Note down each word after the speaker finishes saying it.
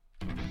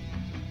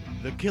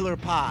The Killer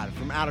Pod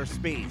from Outer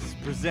Space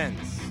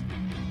presents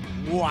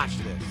Watch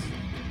This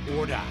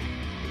or Die.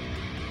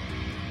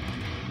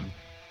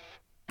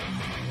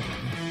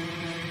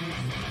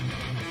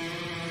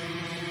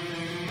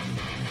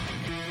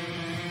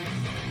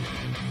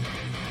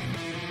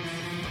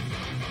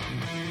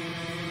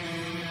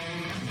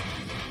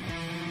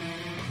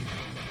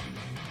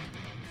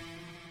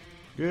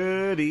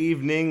 Good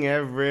evening,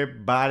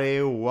 everybody.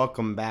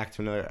 Welcome back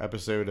to another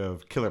episode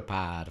of Killer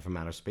Pod from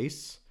Outer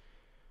Space.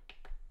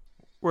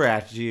 We're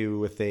at you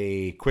with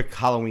a quick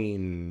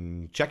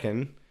Halloween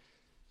check-in.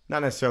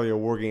 Not necessarily a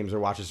War Games or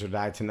Watch This or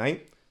Die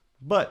tonight,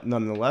 but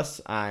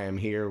nonetheless, I am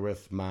here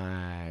with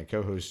my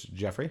co-host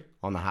Jeffrey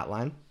on the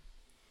hotline.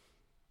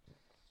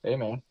 Hey,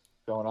 man. What's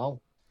going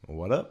on?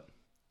 What up?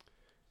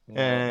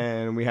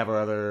 And we have our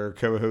other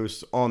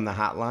co-host on the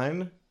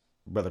hotline,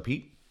 Brother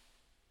Pete.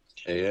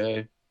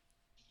 Hey.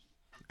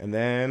 And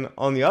then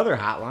on the other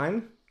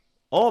hotline,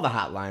 all the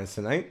hotlines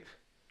tonight,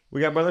 we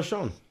got Brother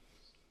Sean.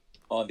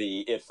 On the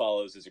It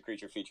Follows as a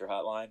Creature feature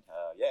hotline.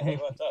 Hey,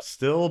 what's up?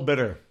 Still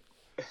bitter.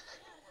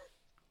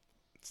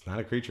 It's not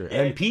a creature.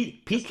 Yeah, and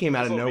Pete came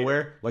out of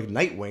nowhere, like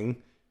Nightwing,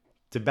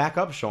 to back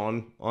up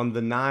Sean on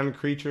the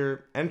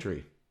non-creature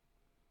entry.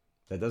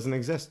 That doesn't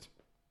exist.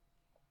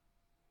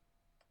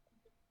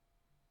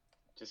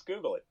 Just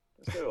Google it.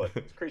 It's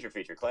a creature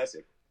feature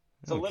classic.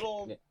 It's a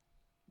little...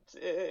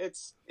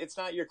 It's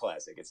not your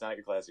classic. It's not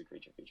your classic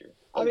creature feature.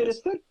 I mean,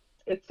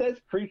 it says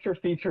creature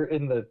feature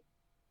in the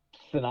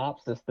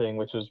synopsis thing,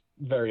 which is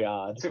very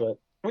odd. But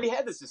we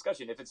had this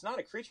discussion. If it's not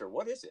a creature,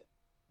 what is it?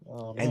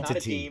 It's entity. not a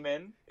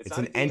demon. It's not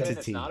an a demon. entity.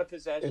 It's not a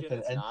possession.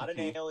 It's an not an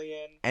entity.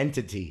 alien.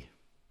 Entity.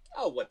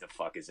 Oh, what the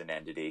fuck is an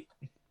entity?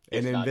 An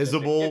It's not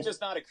invisible... it's just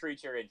not a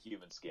creature in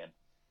human skin.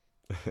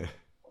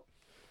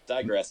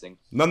 Digressing.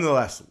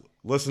 Nonetheless,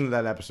 listen to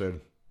that episode.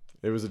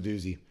 It was a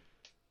doozy.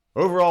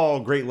 Overall,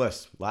 great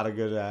list. A lot of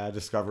good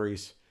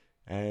discoveries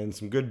and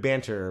some good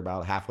banter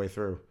about halfway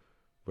through.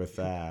 With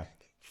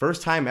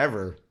first time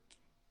ever,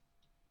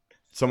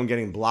 someone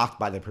getting blocked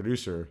by the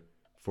producer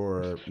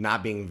for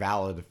not being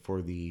valid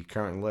for the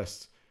current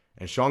list.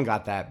 And Sean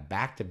got that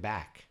back to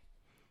back.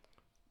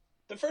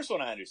 The first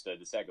one I understood.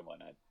 The second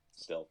one, I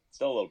still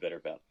a little bitter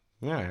about.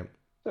 All right.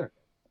 Sure.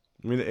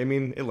 I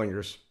mean, it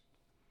lingers.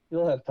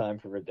 you'll have time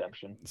for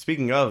redemption.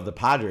 Speaking of, the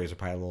Padres are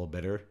probably a little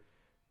bitter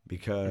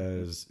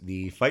because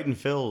the Fightin'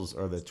 Phils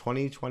are the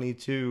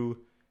 2022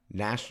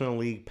 National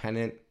League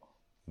pennant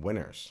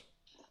winners.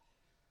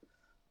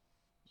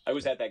 I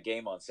was at that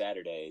game on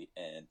Saturday,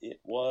 and it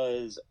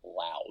was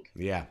loud.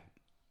 Yeah.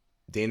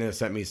 Dana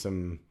sent me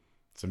some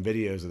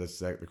videos of this,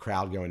 the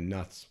crowd going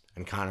nuts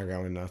and Connor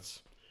going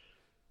nuts.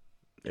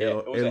 Yeah,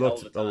 it was a hell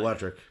looked of a time.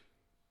 electric.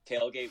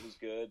 Tailgate was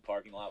good.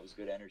 Parking lot was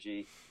good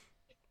energy.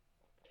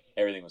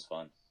 Everything was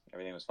fun.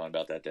 Everything was fun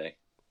about that day.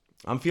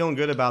 I'm feeling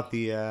good about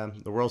the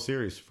World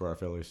Series for our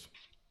Phillies.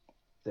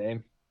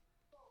 Same.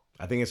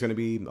 I think it's going to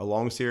be a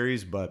long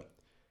series, but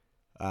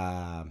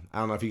I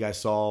don't know if you guys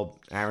saw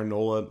Aaron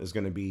Nola is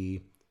going to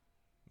be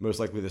most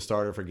likely the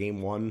starter for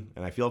Game 1,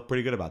 and I feel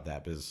pretty good about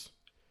that because,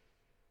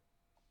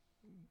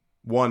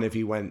 one, if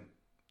he went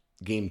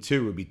Game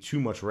 2, it would be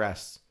too much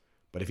rest.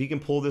 But if he can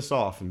pull this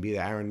off and be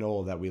the Aaron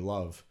Nola that we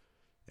love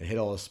and hit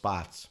all the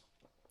spots,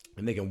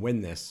 and they can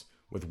win this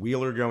with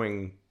Wheeler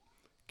going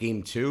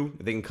Game 2,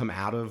 if they can come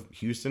out of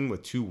Houston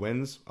with 2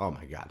 wins, oh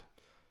my God.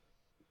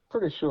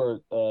 Pretty sure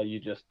you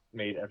just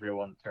made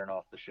everyone turn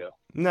off the show.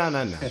 No.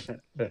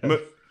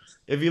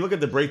 If you look at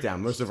the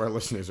breakdown, most of our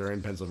listeners are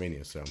in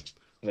Pennsylvania, so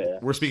Yeah.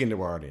 we're speaking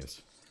to our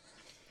audience.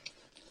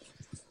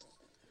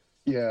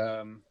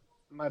 Yeah,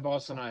 my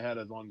boss and I had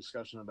a long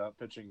discussion about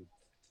pitching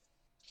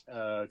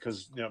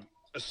because,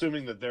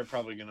 assuming that they're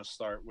probably going to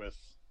start with,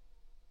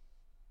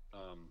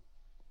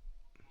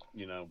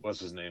 what's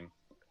his name?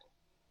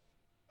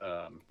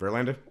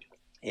 Verlander?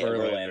 Yeah,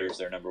 Verlander. Verlander's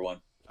their number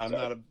one. I'm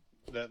not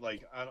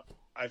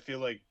I feel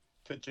like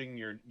pitching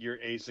your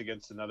ace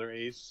against another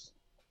ace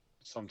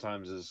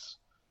sometimes is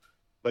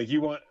like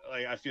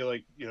I feel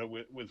like,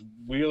 with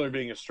Wheeler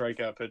being a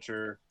strikeout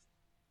pitcher,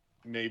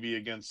 maybe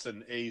against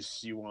an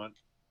ace, you want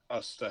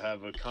us to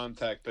have a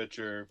contact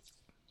pitcher,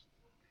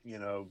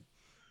 to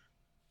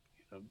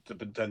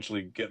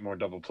potentially get more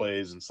double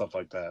plays and stuff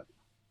like that.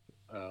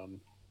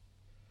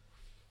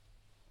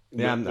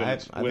 Yeah, I think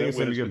it's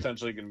going to be good.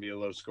 Potentially going to be a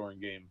low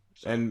scoring game.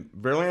 So, And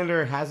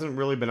Verlander hasn't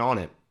really been on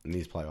it in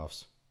these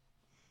playoffs.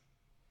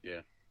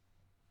 yeah.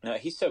 No,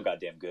 he's so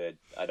goddamn good.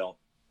 I don't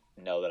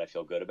know that I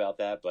feel good about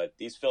that, but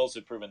these Phils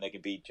have proven they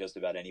can beat just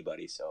about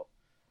anybody. So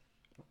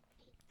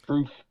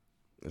Proof.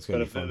 It's going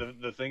But to be fun.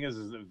 the thing is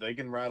if they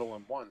can rattle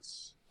him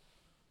once,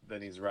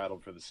 then he's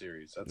rattled for the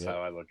series. That's Yep.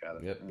 how I look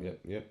at it.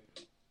 Yep.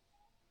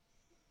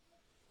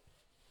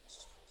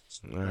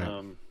 All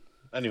right.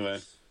 Anyway,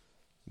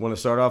 Want to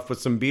start off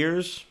with some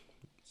beers?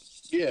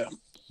 yeah.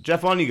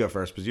 Jeff, why don't you go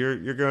first? Because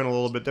you're going a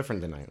little bit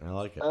different tonight. I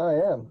like it. I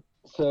am.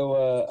 So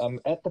I'm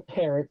at the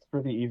parents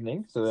for the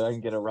evening so that I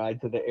can get a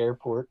ride to the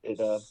airport at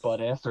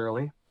butt-ass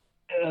early.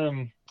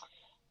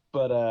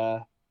 But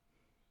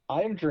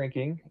I am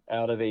drinking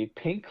out of a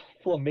pink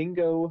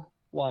flamingo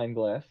wine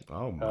glass.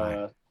 Oh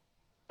my.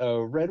 A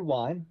red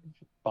wine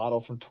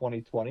bottle from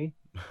 2020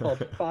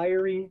 called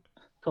Fiery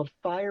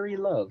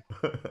Love.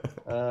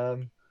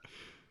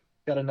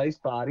 Got a nice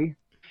body.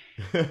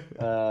 Yeah,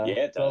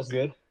 it Smells does.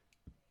 good.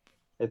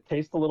 It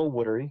tastes a little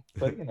watery,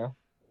 but you know.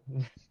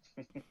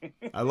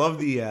 I love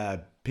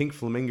the pink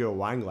flamingo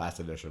wine glass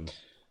edition.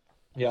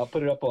 Yeah, I'll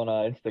put it up on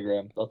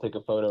Instagram. I'll take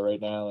a photo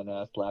right now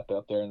and slap it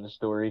up there in the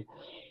story.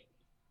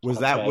 Was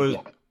I'll that tag was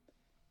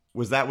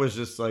you. was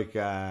just like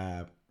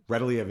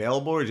readily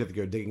available, or did you have to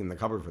go digging in the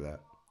cupboard for that?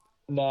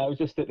 No, I was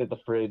just sitting at the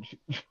fridge.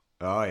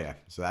 Oh yeah,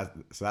 so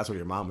that's what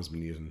your mom has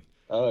been using,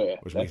 Oh yeah,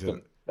 which that's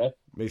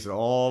makes it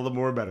all the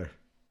more better.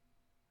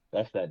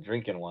 that's that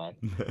drinking wine.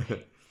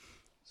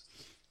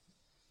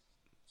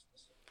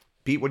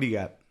 Pete, what do you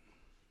got?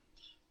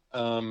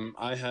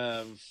 I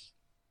have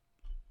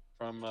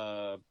from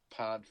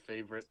pod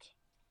favorite,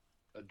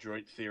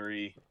 Adroit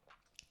Theory.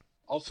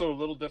 Also a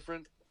little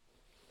different.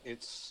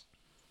 It's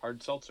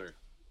hard seltzer.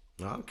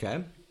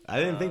 Okay, I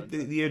didn't think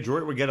the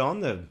Adroit would get on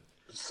the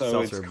So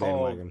seltzer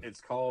bandwagon.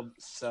 it's called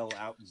Sell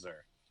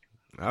Outzer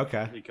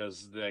Okay,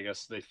 because I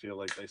guess they feel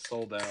like they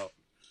sold out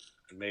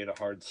and made a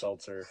hard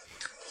seltzer.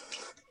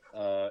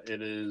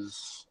 It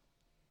is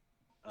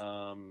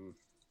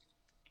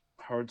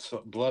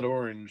blood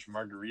orange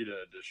margarita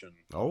edition.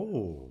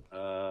 oh,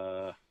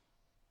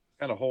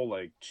 Got a whole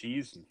like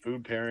cheese and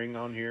food pairing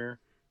on here.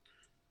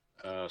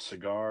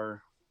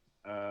 Cigar.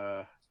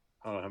 I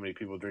don't know how many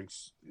people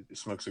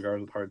smoke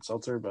cigars with hard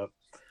seltzer, but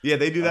yeah,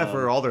 they do that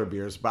for all their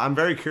beers. But I'm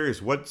very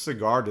curious, what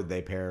cigar did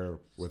they pair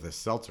with a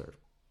seltzer?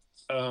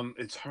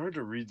 it's hard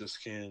to read this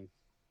can.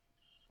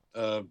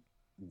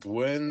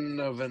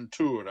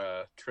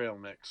 Buenaventura Trail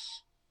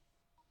Mix.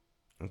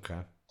 Okay,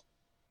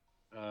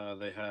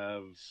 They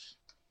have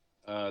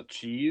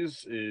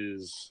cheese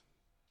is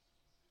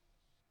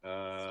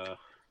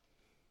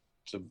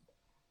it's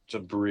a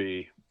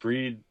brie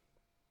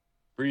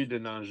de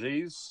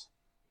Nanges,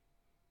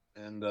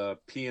 and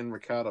pea and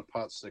ricotta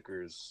pot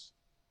stickers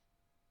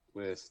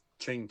with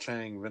Ching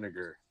Chang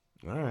vinegar.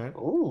 all right,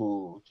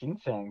 Ooh,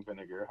 ginseng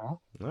vinegar, huh?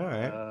 all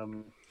right.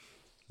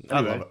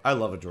 Anyway, I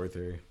love Adroit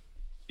Theory.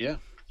 yeah,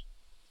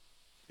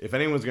 If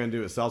anyone's going to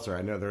do a seltzer,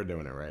 I know they're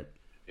doing it right.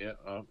 yeah.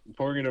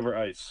 Pouring it over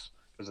ice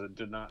because I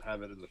did not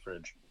have it in the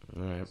fridge.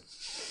 All right,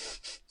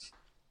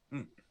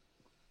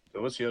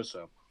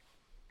 Delicioso.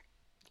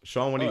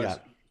 Sean, what do you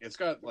got? It's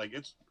got like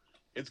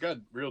it's got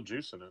real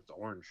juice in it. It's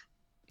orange.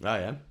 Oh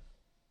yeah,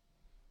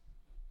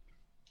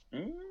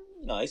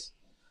 Nice.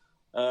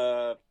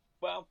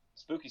 Well,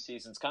 spooky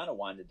season's kind of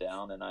winded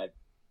down, and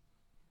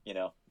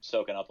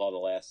soaking up all the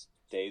last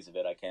days of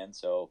it I can.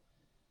 So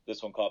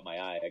this one caught my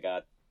eye. I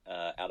got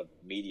out of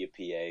Media,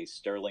 PA,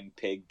 Sterling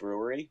Pig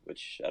Brewery,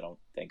 which I don't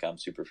think I'm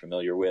super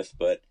familiar with,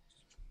 but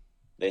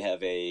they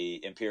have a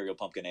Imperial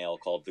Pumpkin Ale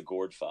called the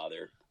Gourd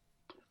Father.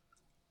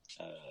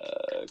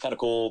 Kind of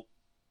cool,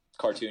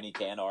 cartoony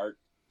can art,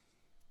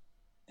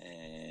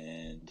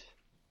 and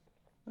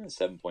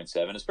 7.7.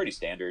 It's pretty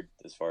standard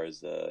as far as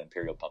the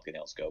Imperial Pumpkin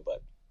Ales go,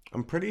 but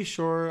I'm pretty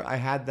sure I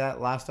had that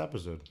last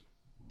episode.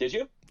 did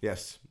you?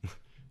 Yes,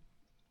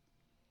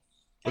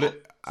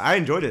 but I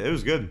enjoyed it. It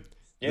was good.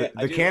 Yeah,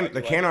 the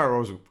can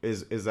art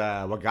is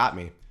what got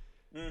me.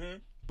 Mm-hmm.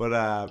 But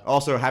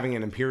also having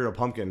an Imperial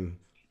Pumpkin,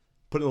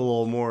 putting a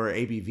little more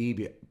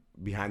ABV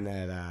behind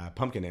that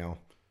pumpkin ale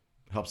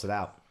helps it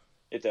out.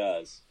 It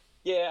does.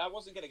 Yeah, I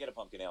wasn't going to get a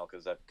pumpkin ale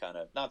because I've kind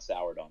of not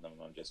soured on them.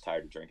 I'm just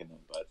tired of drinking them,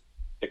 but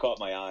it caught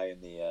my eye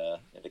in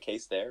the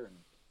case there, and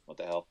what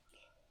the hell.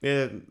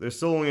 Yeah, there's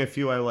still only a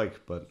few I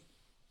like, but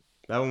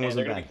that one And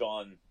wasn't they're bad.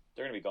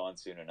 they're going to be gone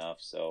soon enough,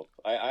 so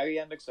I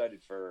am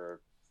excited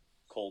for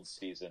cold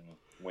season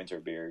winter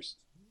beers.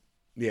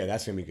 Yeah,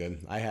 that's gonna be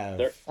good.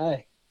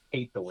 I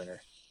hate the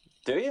winter.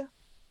 Do you?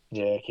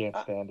 Yeah, I can't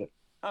stand it.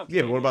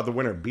 Yeah, but what about the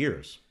winter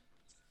beers?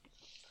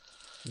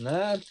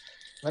 Nah,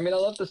 I mean I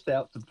love the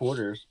stouts and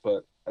porters,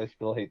 but I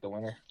still hate the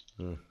winter.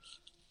 I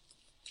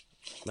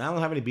don't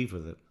have any beef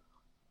with it.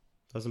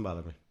 Doesn't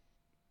bother me.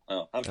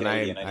 Oh, I'm And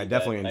Canadian. I need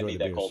definitely that, enjoy I need the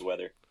that beers. cold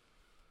weather.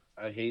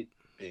 I hate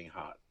being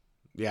hot.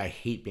 Yeah, I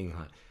hate being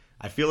hot.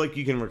 I feel like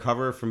you can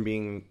recover from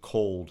being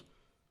cold.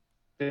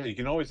 You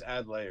can always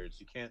add layers.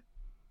 You can't.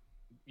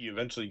 You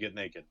eventually get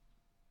naked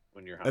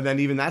when you're hot. And then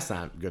even that's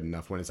not good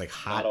enough when it's like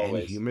hot Not and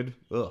always. humid.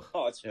 Ugh.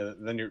 Oh, it's Yeah,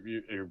 then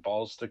your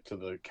balls stick to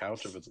the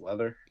couch if it's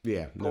leather.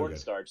 Yeah, no good.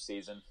 cornstarch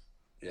season.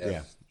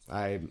 Yeah,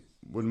 I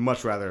would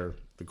much rather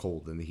the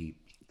cold than the heat.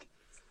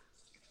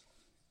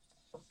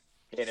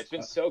 And it's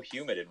been so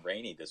humid and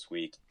rainy this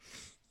week.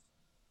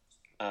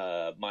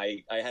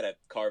 I had a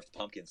carved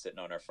pumpkin sitting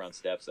on our front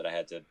steps that I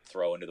had to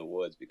throw into the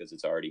woods because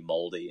it's already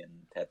moldy and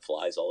had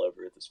flies all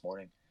over it this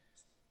morning.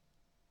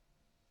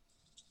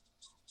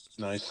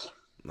 Nice.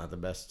 Not the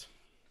best.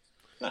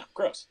 Ah,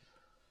 gross.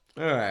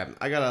 All right,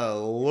 I got a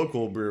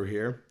local brew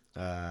here,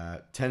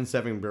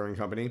 10-7 Brewing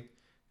Company,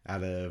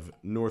 out of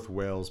North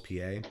Wales,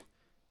 PA,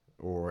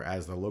 or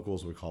as the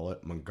locals would call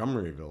it,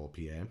 Montgomeryville,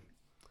 PA.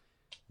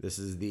 This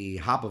is the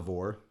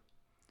Hopivore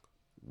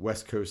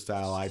West Coast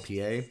style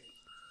IPA,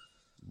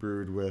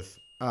 brewed with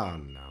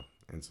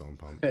Insulin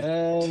pump.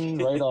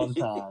 And right on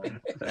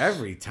time.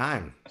 Every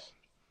time.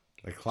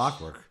 Like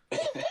clockwork.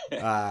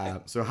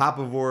 So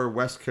Hopivore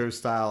West Coast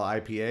style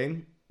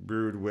IPA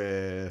brewed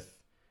with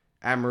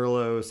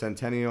Amarillo,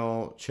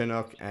 Centennial,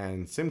 Chinook,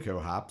 and Simcoe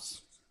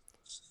hops.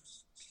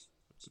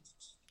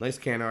 Nice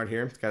can art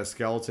here. It's got a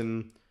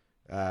skeleton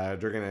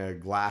drinking a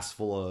glass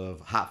full of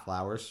hot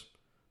flowers.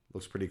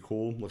 Looks pretty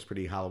cool. Looks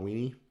pretty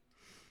Halloween-y.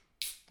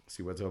 Let's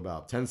see what's it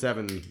about.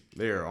 10-7,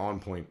 they are on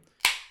point.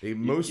 They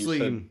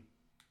mostly...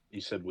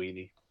 You said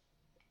weenie.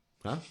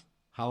 Huh?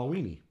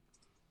 Halloween-y.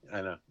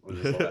 I know.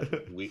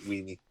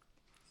 Weenie.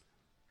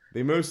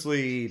 They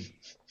mostly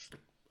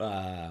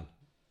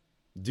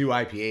do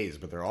IPAs,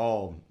 but they're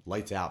all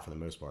lights out for the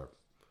most part.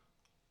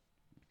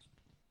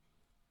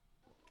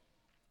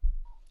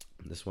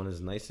 This one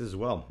is nice as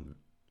well.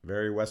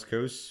 Very West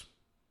Coast.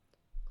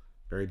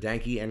 Very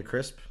danky and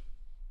crisp.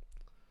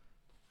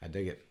 I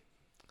dig it.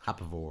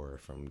 Hopivore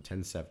from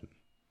 10-7.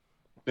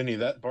 Vinny,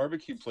 that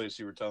barbecue place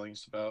you were telling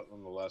us about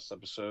on the last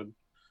episode,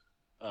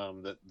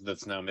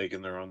 that's now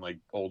making their own like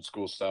old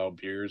school style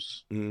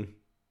beers.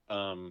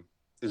 Mm-hmm.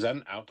 Is that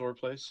an outdoor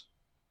place?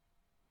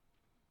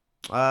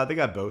 They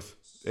got both.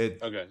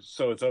 Okay,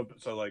 so it's open.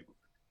 So like,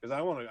 because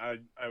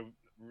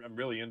I'm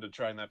really into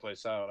trying that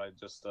place out. I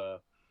just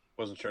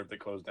wasn't sure if they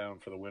closed down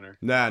for the winter.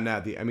 Nah.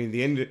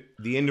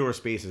 The indoor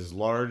space is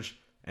large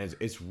and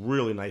it's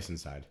really nice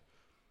inside.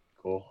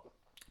 Cool.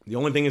 The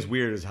only thing is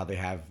weird is how they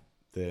have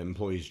the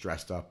employees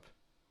dressed up,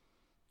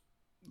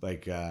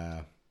 like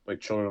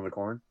Children of the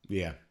Corn.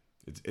 Yeah,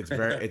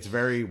 it's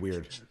very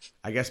weird.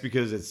 I guess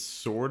because it's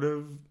sort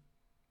of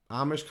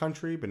Amish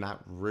country, but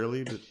not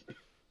really. Because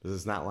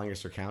it's not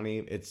Lancaster County.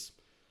 It's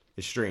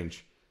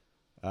strange.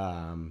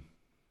 Caliban.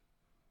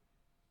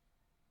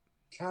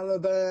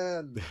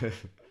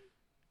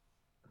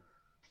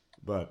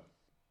 But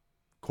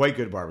quite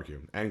good barbecue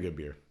and good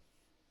beer.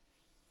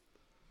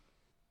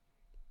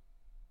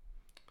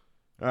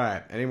 All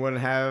right. Anyone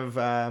have...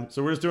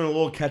 so we're just doing a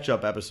little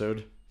catch-up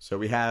episode. So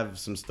we have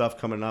some stuff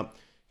coming up.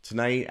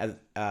 Tonight,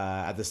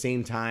 at the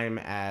same time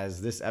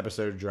as this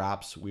episode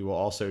drops, we will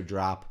also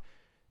drop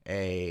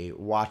a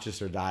Watch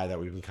This or Die that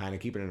we've been kind of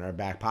keeping in our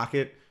back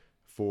pocket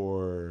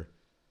for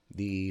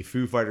the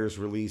Foo Fighters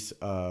release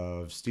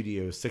of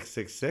Studio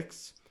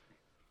 666.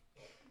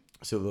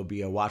 So there'll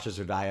be a Watch This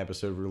or Die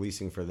episode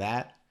releasing for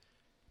that.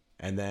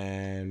 And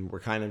then we're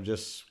kind of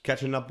just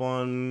catching up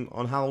on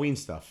Halloween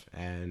stuff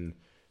and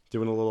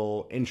doing a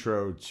little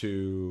intro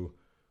to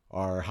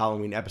our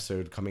Halloween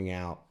episode coming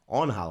out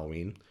on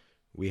Halloween.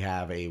 We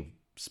have a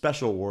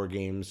special War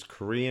Games,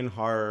 Korean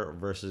horror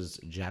versus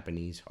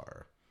Japanese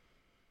horror.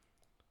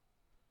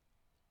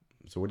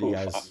 So what do you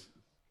guys...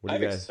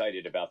 I'm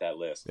excited about that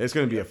list. It's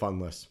going to be a fun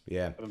list.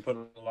 Yeah. I've been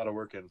putting a lot of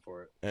work in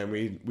for it. And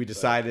we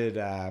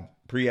decided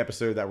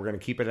pre-episode that we're going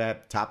to keep it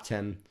at top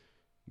 10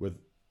 with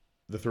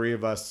the three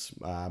of us,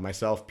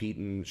 myself, Pete,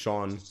 and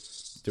Sean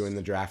doing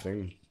the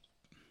drafting.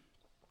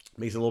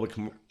 Makes it a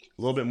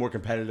little bit more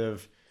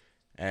competitive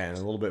and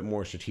a little bit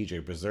more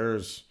strategic because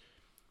there's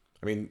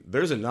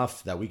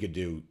enough that we could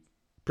do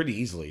pretty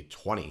easily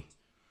 20.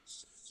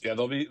 Yeah,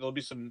 there'll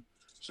be some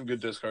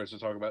good discards to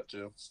talk about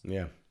too.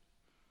 Yeah.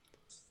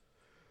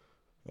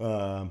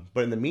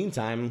 But in the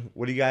meantime,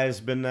 what have you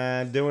guys been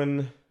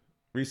doing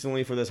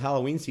recently for this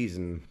Halloween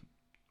season?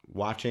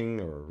 Watching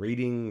or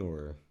reading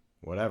or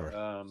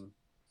whatever?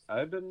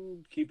 I've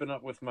been keeping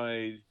up with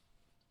my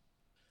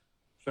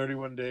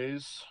 31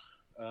 days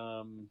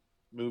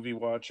movie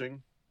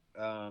watching.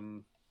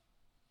 The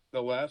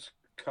last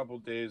couple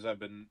days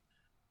I've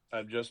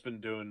just been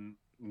doing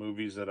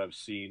movies that I've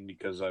seen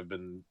because I've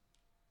been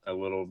a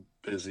little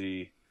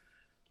busy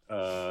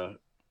over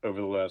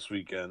the last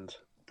weekend.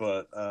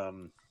 But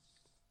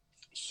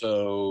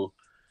so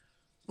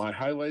my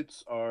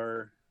highlights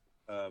are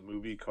a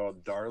movie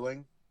called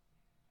Darling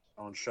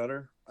on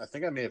Shudder. I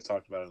think I may have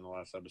talked about it in the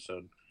last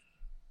episode.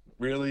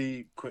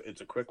 Really quick,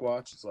 it's a quick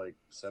watch. It's like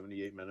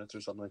 78 minutes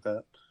or something like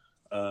that.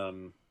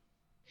 And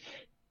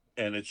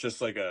it's just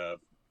like a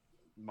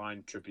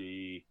mind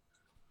trippy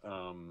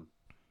kind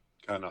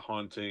of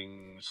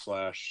haunting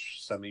 /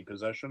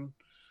 semi-possession.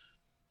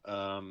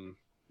 The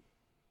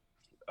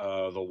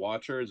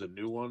Watcher is a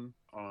new one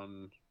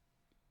on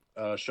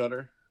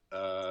Shudder.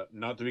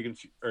 Not to be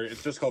confused, or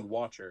it's just called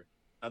Watcher.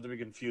 Not to be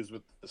confused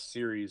with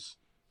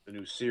the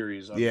new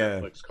series on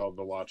Netflix called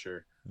The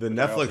Watcher. The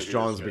Netflix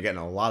John's been getting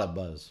a lot of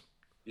buzz.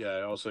 Yeah,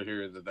 I also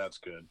hear that that's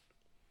good.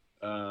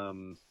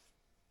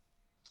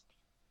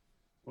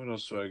 What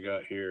else do I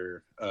got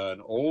here? An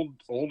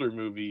older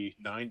movie,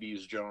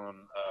 90s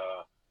John.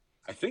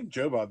 I think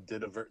Joe Bob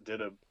did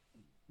a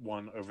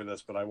one over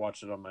this, but I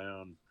watched it on my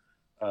own.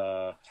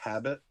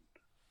 Habit.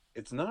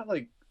 It's not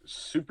like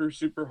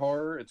super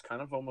horror. It's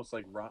kind of almost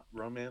like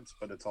romance,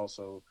 but it's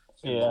also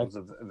involves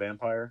a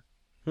vampire.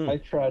 I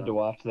tried to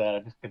watch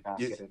that. I just could not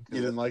get into it.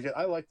 You didn't like it?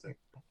 I liked it.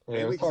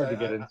 Yeah, it was hard to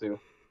get into.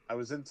 I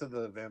was into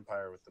the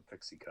vampire with the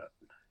pixie cut.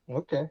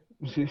 Okay.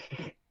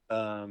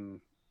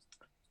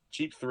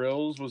 Cheap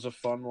Thrills was a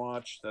fun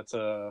watch. That's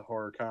a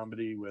horror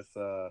comedy with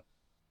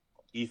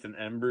Ethan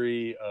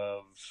Embry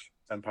of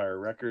Empire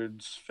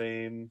Records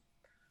fame,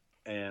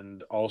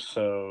 and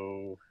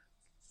also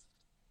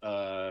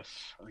I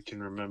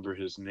can remember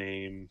his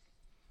name.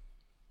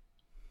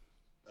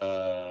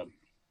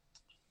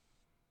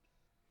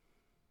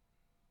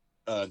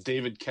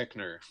 David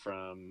Koechner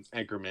from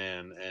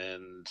Anchorman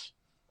and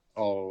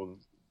all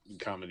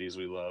comedies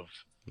we love.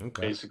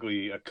 Okay.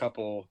 Basically, a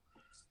couple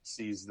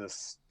sees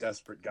this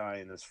desperate guy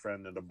and his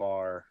friend at a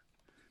bar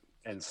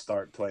and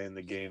start playing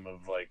the game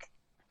of like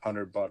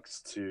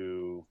 $100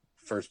 to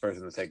first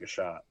person to take a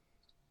shot.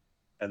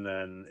 And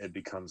then it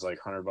becomes like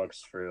 $100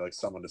 for like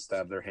someone to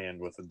stab their hand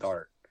with a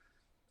dart.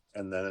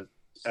 And then it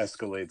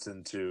escalates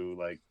into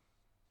like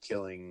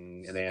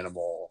killing an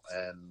animal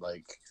and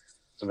like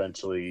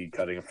eventually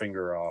cutting a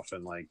finger off,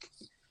 and like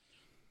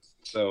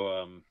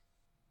so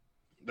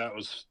that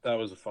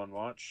was a fun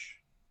watch.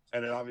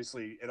 And it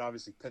obviously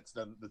pits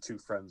them, the two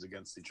friends,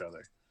 against each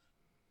other.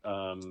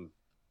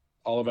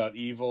 All About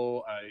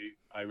Evil,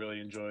 I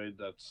really enjoyed.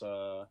 That's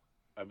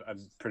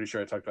I'm pretty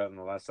sure I talked about it in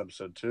the last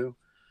episode too.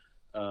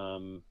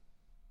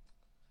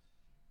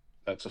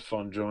 That's a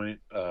fun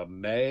joint.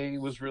 May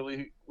was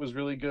really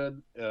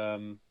good.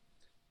 Kind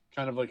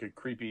of like a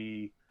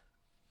creepy,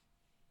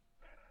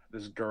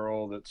 this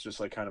girl that's just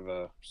like kind of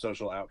a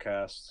social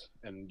outcast,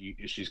 and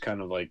she's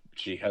kind of like,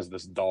 she has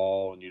this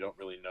doll, and you don't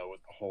really know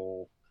what the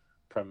whole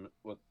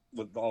what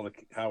all the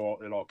how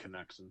it all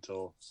connects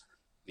until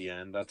the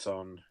end. That's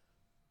on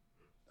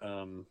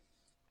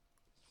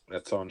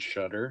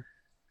Shudder.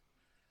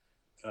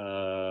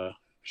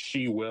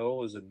 She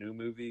Will is a new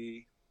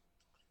movie.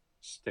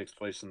 It takes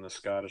place in the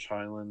Scottish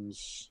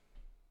Highlands.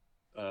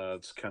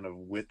 It's kind of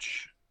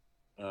witch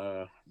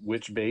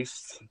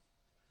based.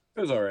 It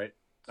was all right,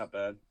 not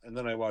bad. And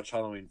then I watched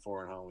Halloween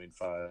 4 and Halloween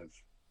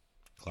 5.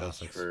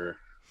 Classics.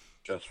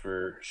 Just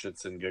for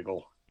shits and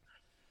giggle.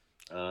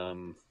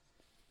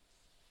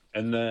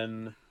 And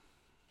then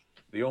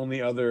the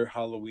only other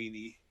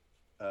Halloween-y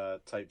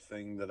type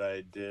thing that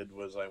I did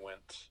was I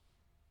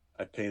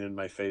painted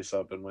my face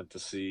up and went to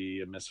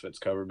see a Misfits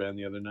cover band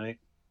the other night,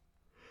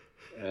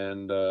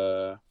 and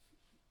had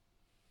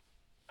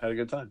a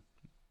good time.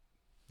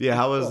 Yeah,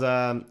 how was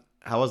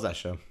that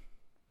show?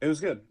 It was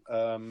good.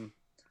 Hung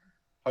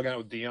out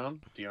with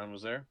Dion. Dion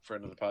was there,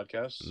 friend of the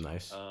podcast.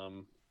 Nice.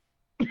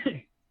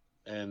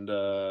 And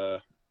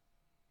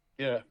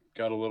yeah,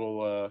 got a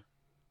little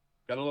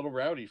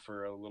rowdy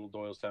for a little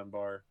Doylestown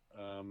bar.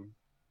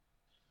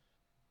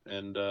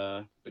 But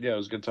yeah, it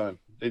was a good time.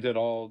 They did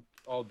all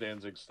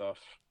Danzig stuff,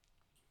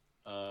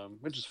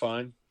 which is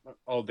fine.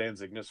 All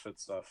Danzig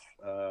Misfit stuff.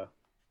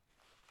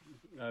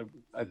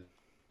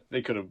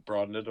 They could have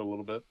broadened it a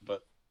little bit,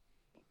 but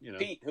you know.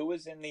 Pete, who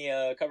was in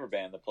the cover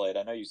band that played?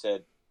 I know you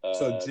said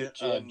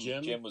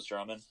Jim was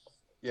drumming.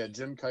 Yeah,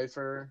 Jim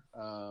Kiefer,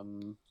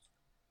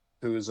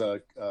 who is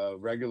a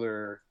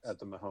regular at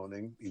the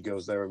Mahoning. He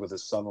goes there with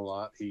his son a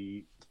lot.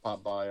 He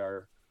popped by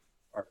our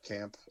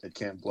camp at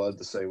Camp Blood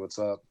to say what's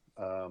up.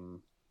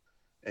 And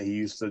he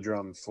used to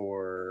drum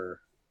for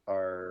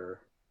our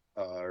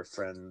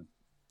friend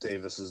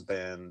Davis's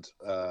band,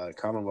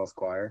 Commonwealth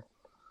Choir.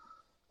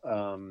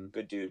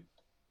 Good dude.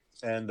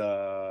 And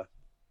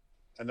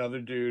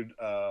another dude,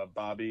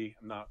 Bobby.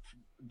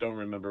 Don't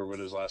remember what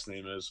his last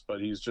name is, but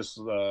he's just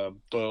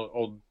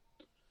old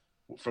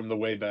from the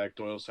way back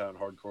Doylestown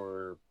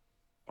hardcore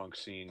punk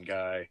scene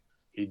guy.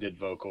 He did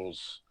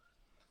vocals.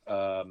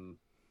 The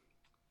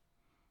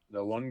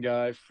one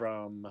guy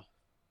from,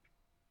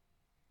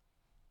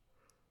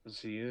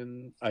 is he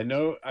in? I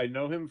know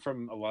him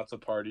from lots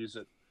of parties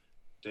at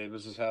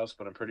Davis's house,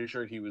 but I'm pretty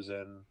sure he was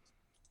in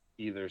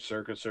either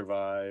Circa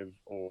Survive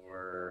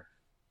or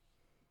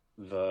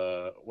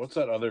what's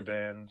that other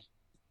band?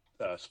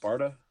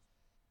 Sparta?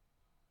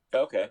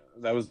 Okay.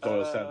 That was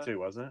Doylestown too,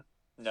 wasn't it?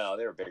 No,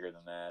 they were bigger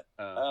than that.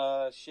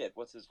 Shit.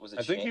 Was it?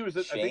 I think he was.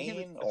 I think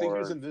he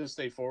was in This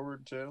Day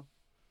Forward too.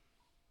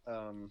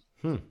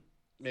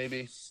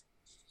 Maybe.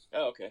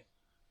 Oh, okay.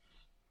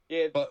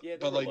 Yeah, but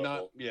like local.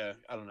 Not. Yeah,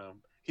 I don't know.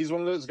 He's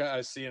one of those guys.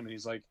 I see him and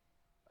he's like,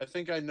 "I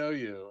think I know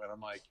you," and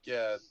I'm like,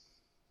 "Yeah,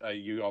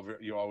 you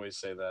always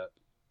say that."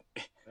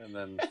 And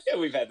then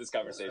we've had this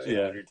conversation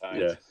 100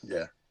 times.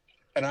 Yeah.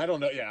 And I don't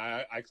know.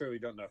 Yeah, I clearly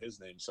don't know his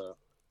name, so.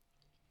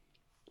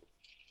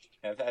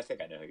 I think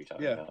I know who you're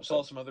talking about. Yeah,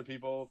 saw some other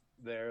people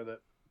there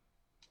that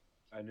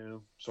I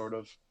knew, sort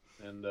of,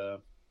 and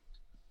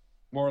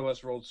more or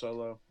less rolled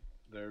solo.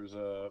 There's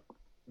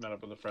met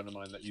up with a friend of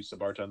mine that used to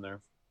bartend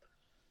there.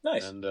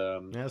 Nice. And yeah,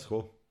 that's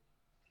cool.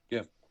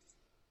 Yeah.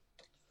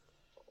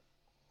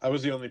 I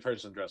was the only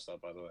person dressed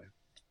up, by the way.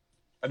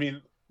 I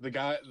mean,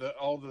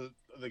 all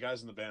the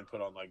guys in the band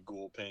put on like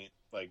ghoul paint,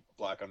 like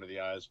black under the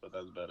eyes, but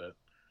that's about it.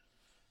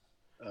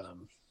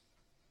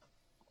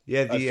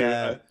 Yeah,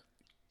 I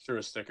threw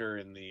a sticker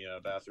in the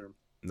bathroom.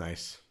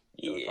 Nice.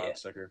 Yeah. Pop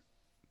sticker.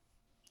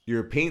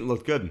 Your paint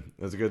looked good.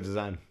 It was a good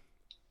design.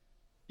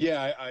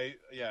 Yeah,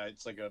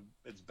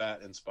 it's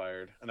bat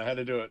inspired, and I had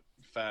to do it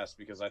fast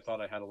because I thought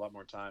I had a lot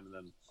more time, and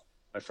then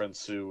my friend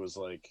Sue was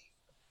like,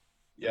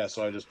 "Yeah,"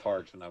 so I just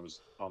parked and I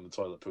was on the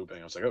toilet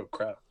pooping. I was like, "Oh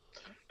crap!"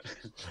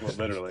 Well,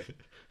 literally.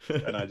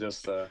 and I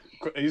just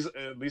he's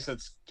at least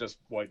it's just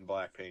white and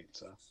black paint.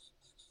 So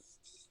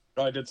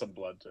oh, I did some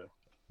blood too,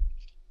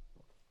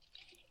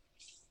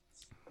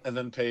 and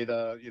then paid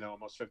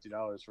almost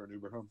 $50 for an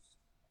Uber home.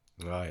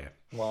 Oh yeah,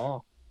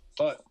 Wow.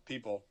 But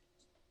people,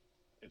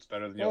 it's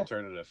better than the Yeah.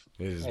 alternative.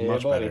 it is Yeah,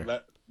 much buddy.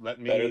 better. Let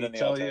me Better than the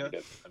tell you.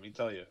 alternative. Let me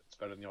tell you, it's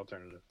better than the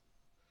alternative.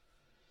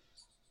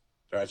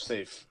 Drive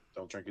safe.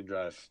 Don't drink and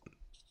drive.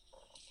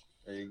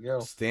 There you go.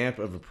 Stamp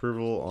of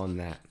approval on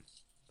that.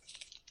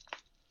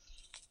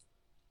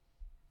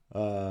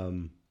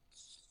 I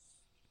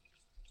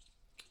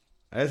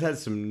just had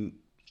some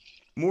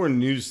more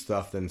news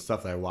stuff than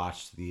stuff that I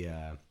watched. The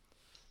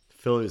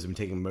Phillies have been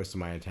taking most of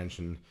my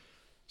attention.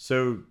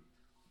 So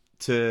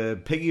to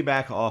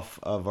piggyback off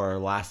of our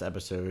last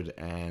episode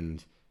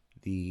and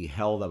the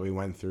hell that we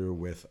went through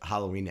with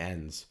Halloween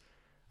Ends,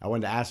 I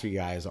wanted to ask you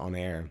guys on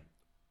air,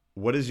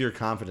 what is your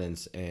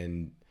confidence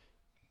in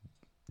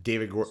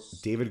David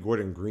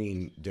Gordon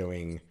Green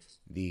doing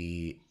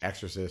the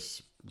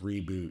Exorcist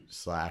reboot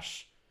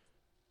slash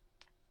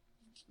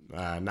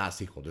not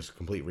sequel, just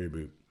complete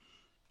reboot?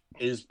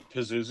 Is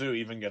Pazuzu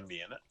even going to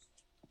be in it,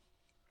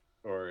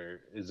 or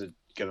is it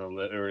going to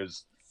live, or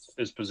is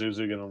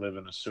Pazuzu going to live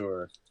in a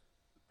sewer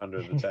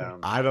under the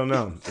town? I don't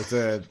know.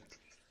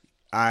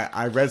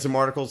 I read some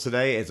articles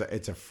today.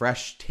 It's a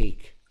fresh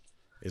take,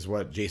 is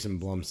what Jason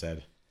Blum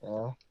said,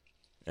 Yeah.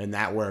 and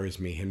that worries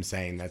me. Him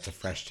saying that's a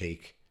fresh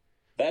take.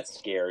 That's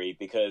scary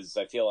because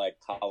I feel like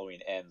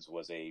Halloween Ends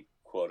was a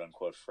quote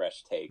unquote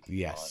fresh take.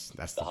 Yes, on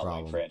that's the the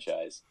Halloween problem.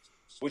 franchise.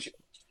 Which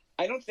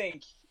I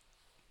think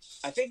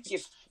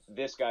if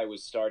this guy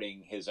was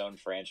starting his own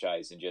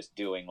franchise and just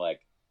doing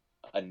like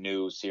a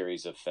new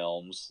series of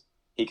films,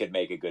 he could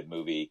make a good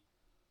movie.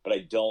 But I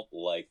don't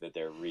like that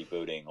they're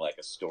rebooting like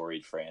a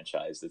storied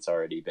franchise that's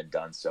already been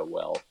done so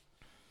well.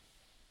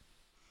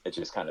 It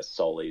just kind of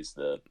sullies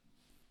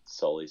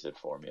it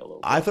for me a little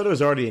bit. I thought it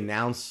was already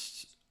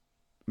announced.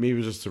 Maybe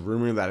it was just a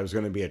rumor that it was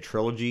going to be a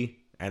trilogy,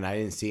 and I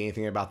didn't see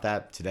anything about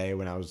that today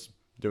when I was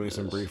doing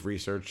some brief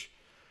research.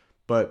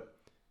 But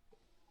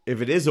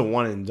if it is a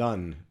one and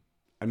done,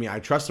 I mean, I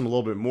trust him a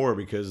little bit more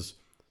because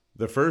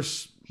the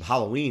first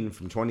Halloween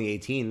from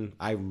 2018,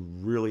 I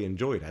really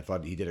enjoyed. I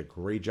thought he did a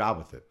great job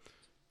with it.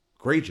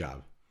 Great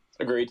job.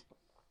 Agreed.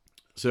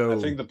 So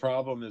I think the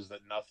problem is that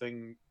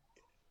nothing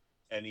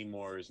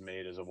anymore is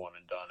made as a one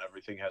and done.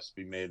 Everything has to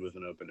be made with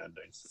an open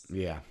ending.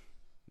 yeah.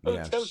 Well,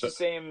 Yeah. that was the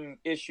same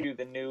issue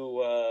the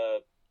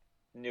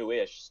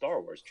newish Star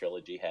Wars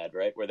trilogy had,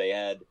 right? Where they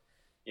had,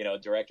 a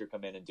director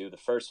come in and do the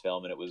first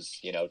film, and it was,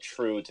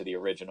 true to the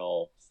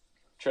original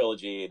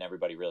trilogy, and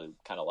everybody really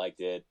kind of liked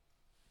it,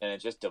 and it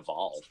just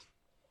devolved.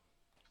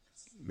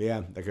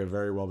 Yeah, that could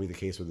very well be the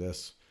case with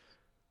this.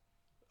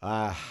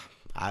 I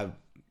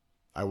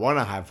want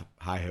to have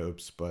high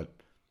hopes, but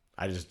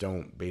I just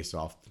don't based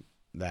off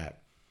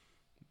that.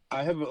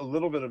 I have a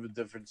little bit of a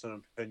difference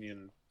in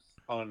opinion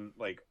on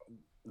like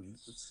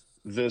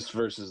this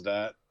versus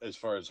that as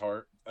far as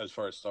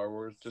Star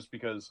Wars, just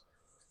because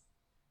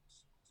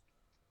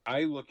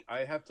I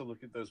have to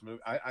look at those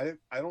movies. I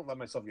don't let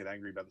myself get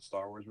angry about the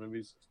Star Wars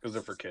movies because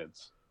they're for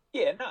kids.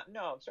 Yeah,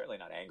 I'm certainly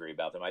not angry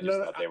about them. I just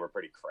thought they were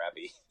pretty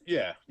crappy.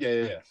 Yeah.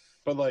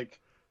 But like,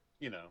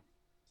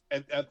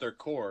 at their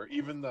core,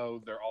 even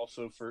though they're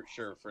also for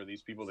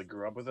these people that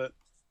grew up with it,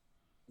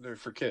 they're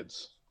for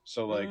kids.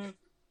 So like,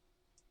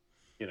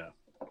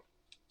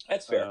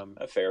 That's fair.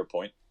 A fair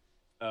point.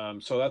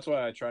 So that's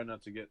why I try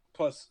not to get.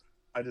 Plus,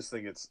 I just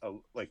think it's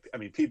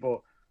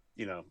people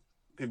get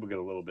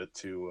a little bit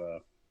too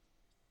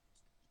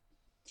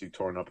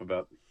torn up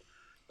about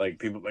like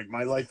people like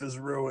my life is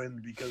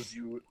ruined because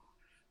you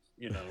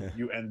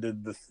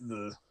ended the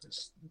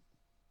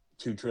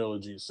two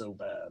trilogies so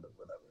bad or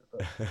whatever.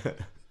 But,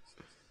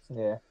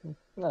 Yeah.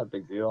 Not a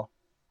big deal.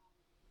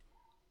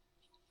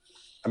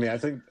 I mean, I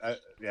think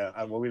we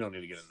don't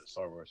need to get into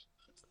Star Wars.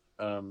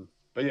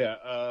 But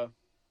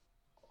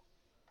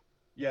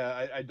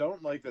yeah. I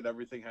don't like that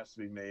everything has to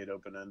be made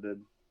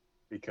open-ended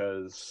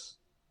because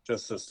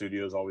just the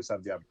studios always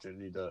have the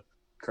opportunity to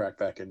crack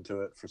back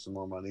into it for some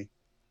more money.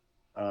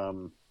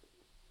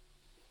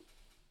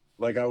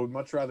 Like I would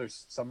much rather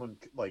someone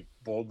like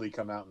boldly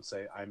come out and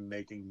say,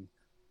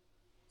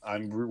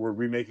 we're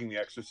remaking The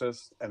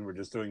Exorcist and we're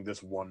just doing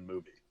this one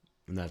movie.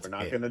 And that's We're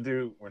not gonna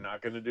do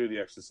The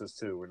Exorcist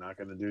 2. We're not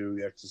gonna do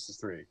The Exorcist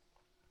 3.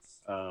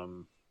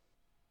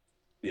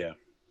 Yeah.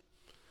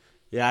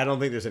 Yeah, I don't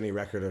think there's any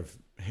record of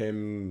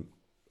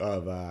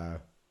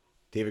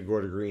David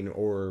Gordon Green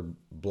or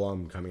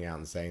Blum coming out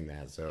and saying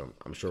that, so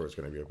I'm sure it's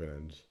going to be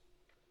open-ended.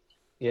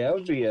 Yeah,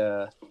 that'd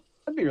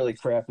be really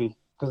crappy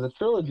because the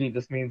trilogy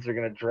just means they're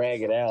gonna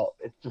drag it out.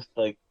 It's just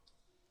like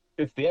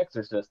it's The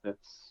Exorcist.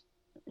 It's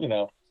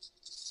Yeah.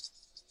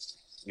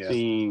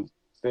 the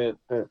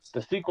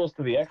sequels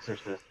to The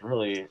Exorcist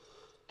really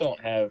don't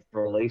have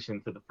relation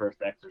to the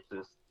first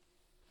Exorcist.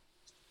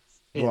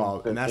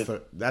 Well, and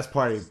that's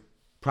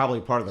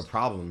probably part of the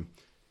problem.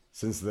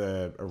 Since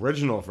the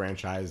original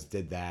franchise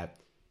did that,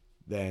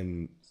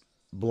 then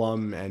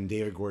Blum and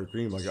David Gordon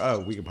Green were like, oh,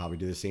 we could probably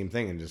do the same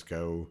thing and just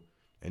go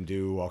and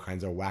do all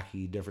kinds of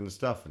wacky different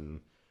stuff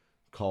and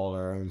call it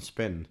our own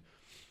spin.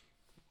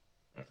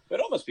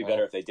 It'd almost be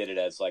better if they did it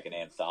as like an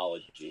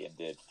anthology and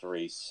did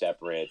 3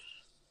 separate,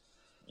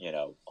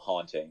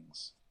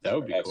 hauntings. That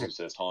would be cool.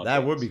 Exorcist hauntings.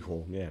 That would be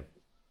cool, yeah.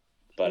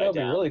 But That would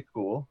be really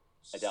cool.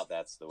 I doubt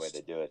that's the way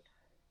they do it.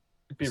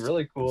 It'd be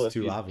really cool It's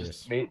if too you obvious.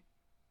 just made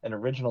an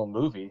original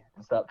movie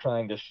and stop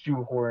trying to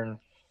shoehorn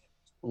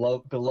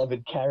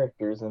beloved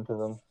characters into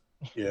them.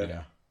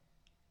 Yeah.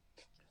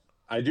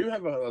 I do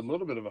have a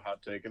little bit of a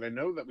hot take, and I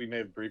know that we may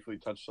have briefly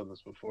touched on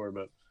this before,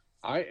 but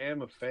I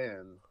am a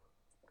fan,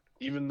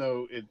 even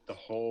though it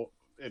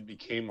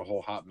became a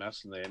whole hot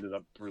mess and they ended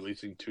up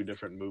releasing two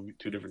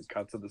different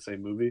cuts of the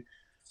same movie.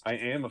 I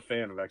am a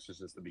fan of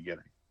Exorcist: The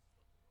Beginning.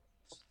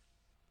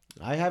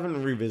 I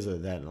haven't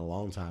revisited that in a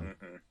long time.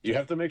 Mm-hmm. You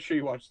have to make sure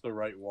you watch the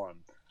right one,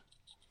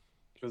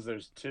 because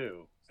there's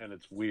 2, and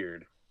it's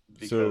weird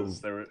because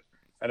there were.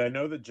 And I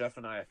know that Jeff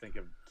and I think,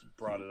 have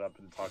brought it up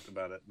and talked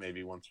about it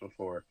maybe once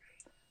before,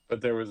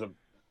 but there was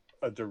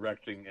a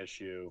directing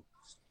issue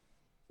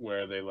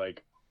where they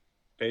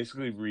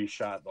basically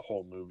reshot the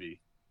whole movie,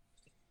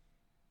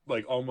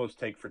 almost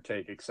take for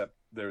take, except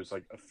there's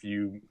a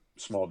few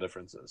small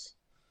differences.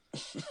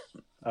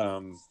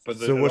 But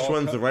So which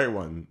one's the right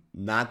one?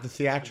 Not the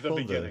theatrical?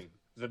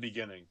 The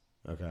beginning.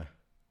 Okay.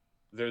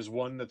 There's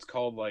one that's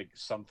called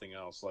something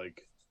else,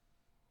 like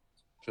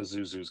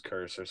Pazuzu's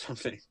Curse or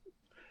something.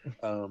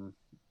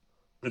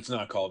 It's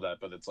not called that,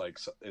 but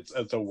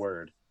it's a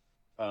word.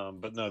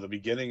 But no, the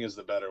beginning is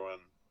the better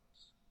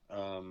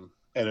one.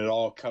 And it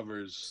all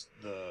covers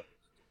the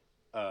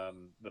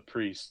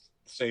priest,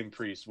 same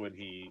priest when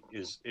he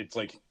is. It's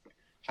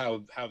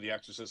how The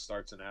Exorcist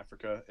starts in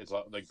Africa. It's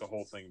the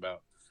whole thing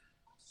about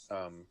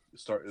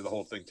the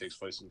whole thing takes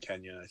place in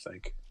Kenya, I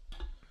think,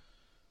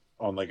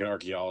 on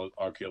an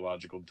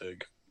archaeological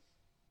dig.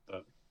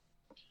 But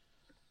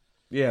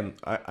yeah,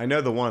 I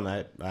know the one.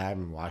 I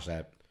haven't watched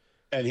that.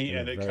 And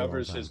it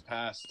covers his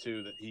past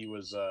too. That he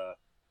was a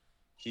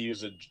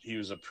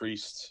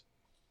priest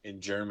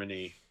in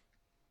Germany,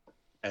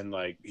 and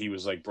he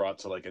was brought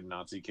to a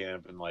Nazi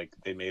camp, and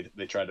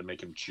they tried to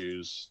make him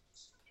choose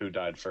who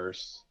died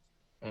first.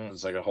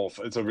 It's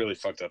it's a really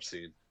fucked up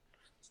scene.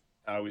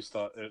 I always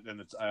thought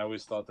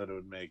that it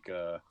would make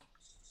a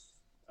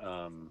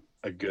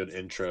good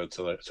intro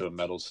to a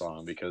metal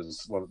song,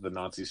 because what the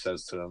Nazi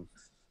says to him,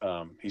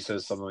 he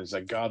says something. He's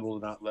like, "God will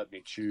not let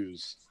me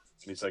choose,"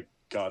 and he's like,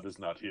 "God is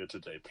not here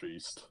today,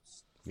 priest."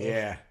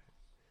 Yeah.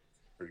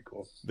 Pretty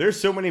cool. There's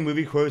so many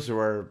movie quotes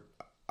where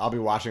I'll be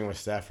watching with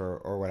Steph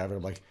or whatever.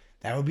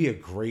 That would be a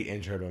great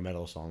intro to a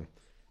metal song.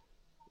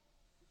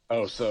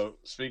 Oh, so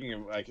speaking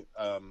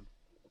of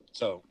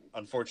so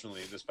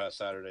unfortunately this past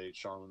Saturday,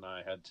 Sean and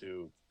I had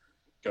to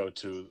go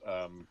to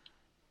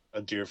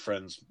a dear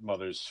friend's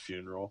mother's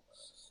funeral.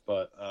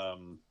 But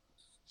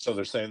so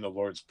they're saying the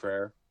Lord's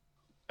Prayer,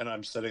 and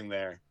I'm sitting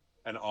there,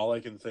 and all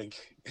I can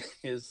think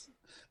is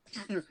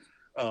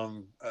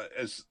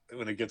as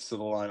when it gets to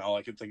the line, all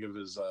I can think of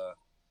is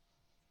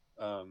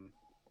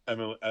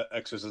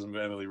Exorcism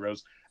of Emily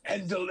Rose,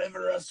 and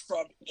deliver us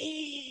from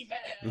evil.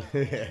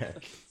 Yeah.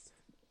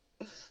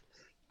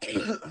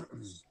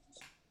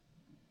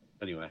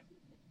 Anyway,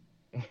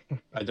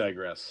 I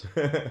digress.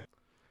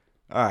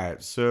 All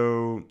right.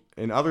 So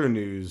in other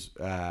news,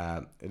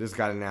 it just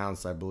got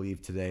announced, I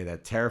believe today,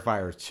 that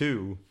Terrifier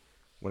 2,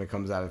 when it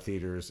comes out of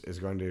theaters, is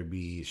going to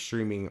be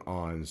streaming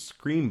on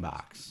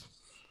Screenbox,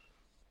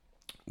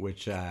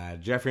 which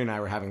Jeffrey and I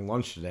were having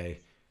lunch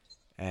today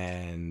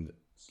and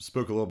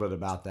spoke a little bit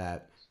about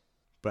that.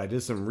 But I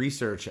did some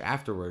research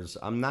afterwards.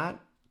 I'm not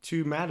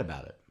too mad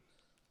about it.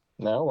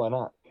 No, why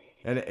not?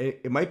 And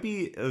it might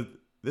be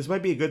this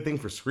might be a good thing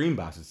for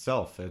Screenbox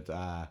itself. It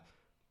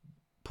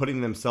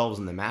putting themselves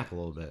in the map a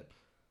little bit.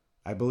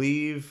 I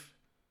believe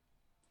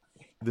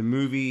the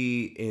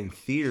movie in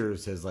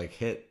theaters has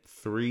hit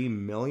 3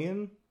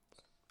 million.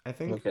 I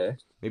think. Okay.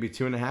 Maybe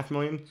 2.5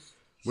 million,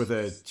 with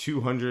a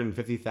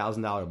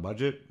 $250,000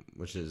 budget,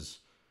 which is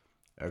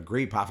a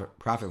great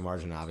profit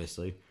margin,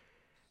 obviously.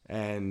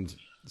 And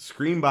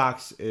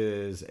Screenbox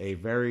is a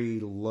very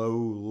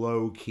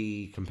low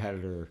key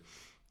competitor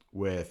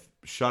with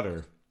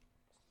Shudder.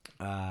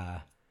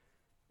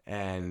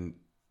 And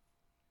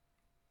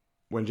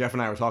when Jeff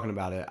and I were talking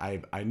about it,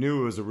 I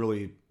knew it was a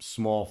really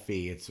small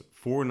fee. It's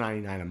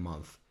 $4.99 a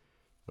month,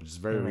 which is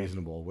very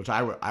reasonable. Which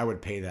I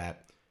would pay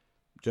that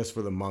just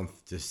for the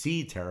month to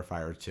see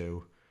Terrifier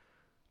 2.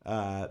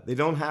 They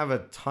don't have a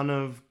ton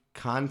of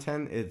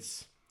content.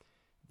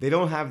 They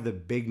don't have the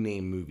big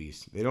name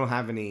movies. They don't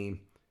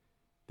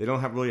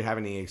really have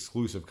any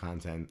exclusive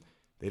content.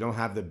 They don't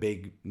have the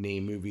big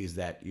name movies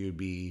that you'd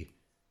be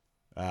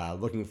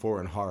looking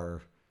for in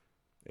horror.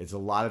 It's a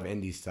lot of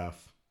indie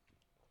stuff.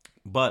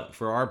 But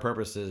for our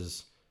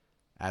purposes,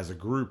 as a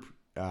group,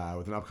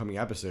 with an upcoming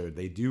episode,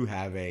 they do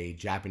have a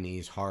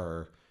Japanese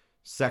horror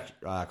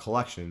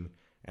collection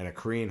and a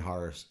Korean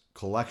horror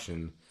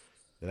collection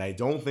that I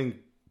don't think,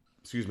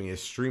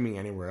 is streaming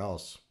anywhere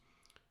else.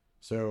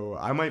 So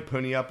I might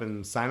pony up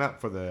and sign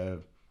up for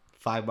the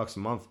 $5 a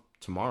month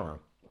tomorrow.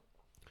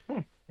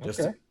 Just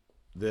Okay.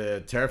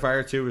 the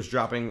Terrifier 2 is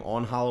dropping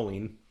on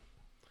Halloween.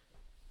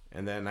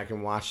 And then I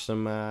can watch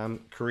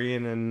some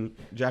Korean and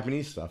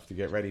Japanese stuff to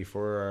get ready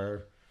for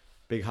our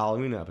big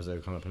Halloween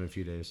episode coming up in a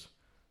few days.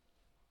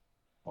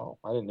 Well,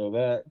 I didn't know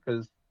that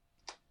because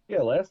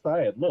yeah, last I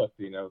had looked,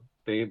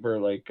 they were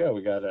like, oh,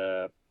 we got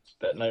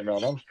that Nightmare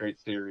on Elm Street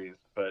series,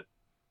 but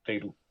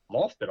they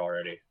lost it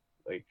already.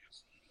 Like,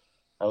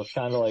 I was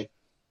kind of like,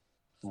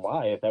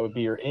 why? If that would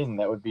be your in,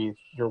 that would be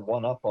your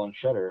one up on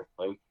Shudder.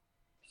 Like,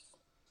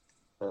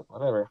 but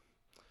whatever.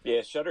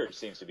 Yeah, Shudder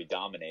seems to be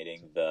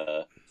dominating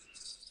the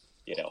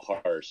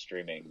horror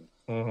streaming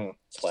Mm-hmm.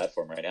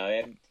 platform right now.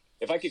 And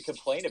if I could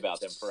complain about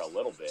them for a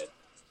little bit,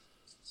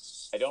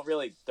 I don't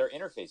really. Their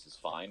interface is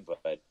fine,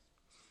 but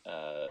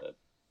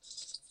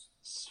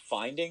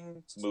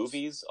finding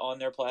movies on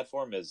their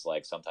platform is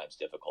like sometimes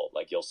difficult.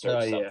 Like you'll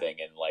search Yeah. something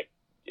and like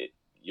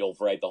you'll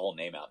write the whole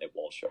name out and it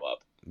won't show up.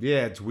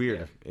 Yeah, it's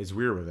weird. It's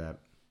weird with that.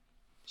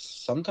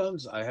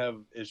 Sometimes I have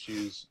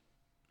issues,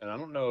 and I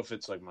don't know if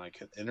it's like my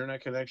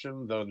internet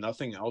connection, though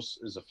nothing else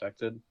is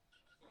affected.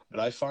 But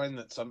I find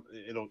that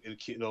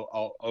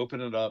I'll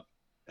open it up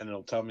and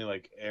it'll tell me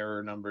like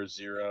error number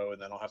 0,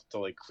 and then I'll have to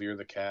like clear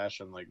the cache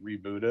and like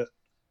reboot it,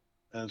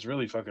 and it's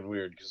really fucking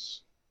weird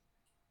because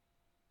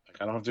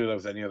like I don't have to do that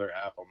with any other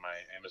app on my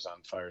Amazon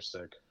Fire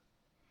Stick.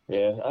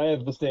 Yeah, I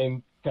have the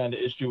same kind of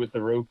issue with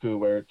the Roku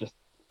where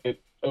it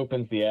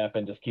opens the app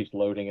and just keeps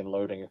loading and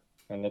loading,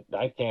 and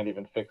I can't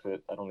even fix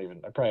it. I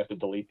probably have to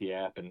delete the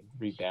app and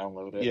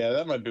re-download it. Yeah,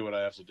 that might be what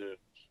I have to do.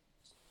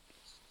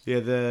 Yeah,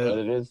 But the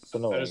it is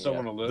annoying. I just don't yeah.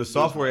 want to lose. the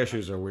software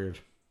issues are weird.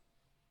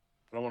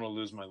 I don't want to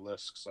lose my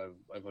lists because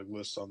I've like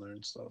lists on there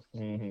and stuff.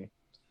 Mm-hmm.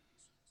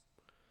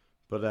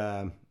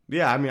 But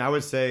yeah, I mean, I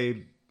would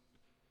say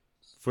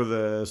for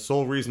the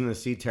sole reason to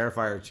see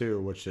Terrifier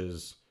 2, which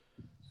is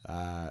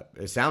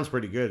it sounds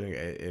pretty good.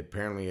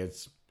 Apparently,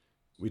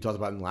 we talked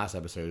about in the last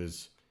episode.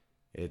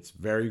 It's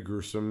very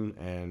gruesome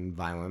and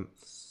violent.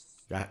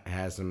 It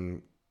has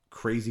some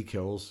crazy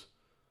kills.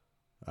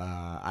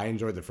 I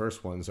enjoyed the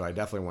first one, so I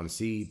definitely want to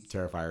see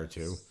Terrifier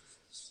 2.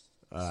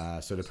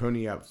 So to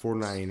pony up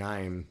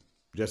 $4.99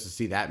 just to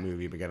see that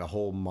movie, but get a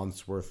whole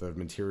month's worth of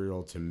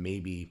material to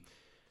maybe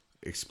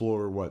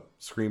explore what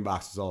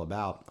Screambox is all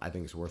about, I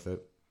think it's worth it.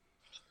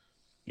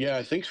 Yeah,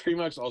 I think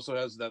Screambox also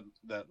has that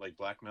like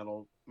black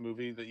metal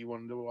movie that you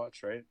wanted to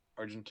watch, right?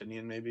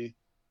 Argentinian maybe.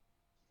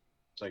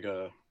 It's like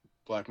a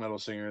black metal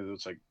singer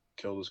that's like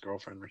killed his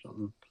girlfriend or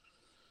something.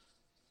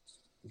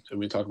 Did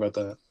we talk about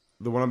that?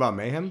 The one about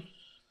Mayhem?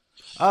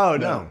 Oh,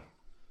 No. no.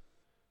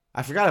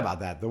 I forgot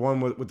about that. The one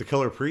with the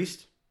killer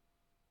priest?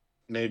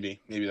 Maybe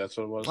that's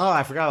what it was. Oh,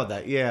 I forgot about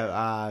that.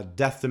 Yeah,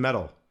 Death to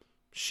Metal.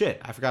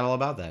 Shit, I forgot all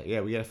about that.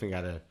 Yeah, we definitely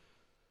got to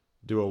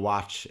do a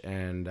watch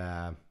and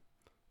a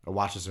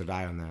watch us or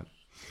die on that.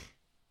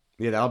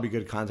 Yeah, that'll be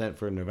good content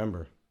for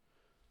November.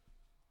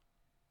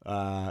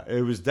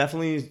 It was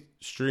definitely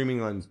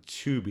streaming on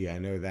Tubi, I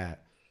know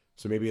that.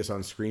 So maybe it's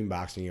on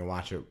Screenbox and you can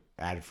watch it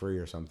ad-free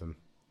or something.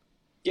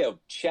 Yo,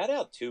 shout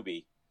out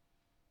Tubi.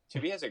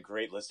 Tubi has a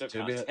great list of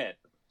Tubi- content.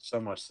 So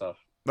much stuff.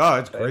 Oh,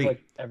 it's I have, great.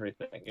 like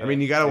everything. I mean,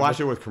 you got to I watch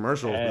just- it with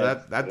commercials, Yeah,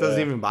 but that doesn't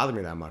yeah. even bother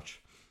me that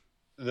much.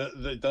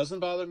 It doesn't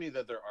bother me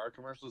that there are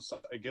commercials.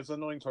 It gets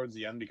annoying towards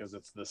the end because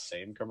it's the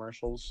same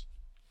commercials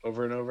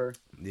over and over.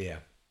 Yeah.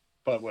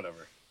 But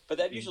whatever. But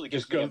that usually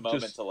gives Just me a go-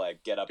 moment just to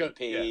like get up and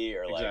pee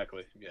or like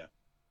exactly. Yeah.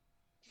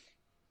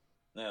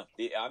 no.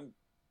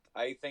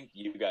 I think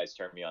you guys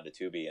turned me on to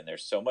Tubi, and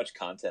there's so much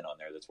content on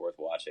there that's worth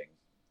watching.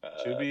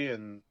 Tubi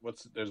and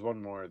there's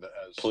one more that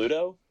has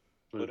Pluto,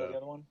 the Pluto.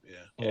 other one. Yeah.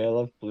 Yeah, I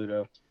love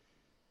Pluto.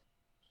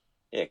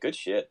 Yeah, good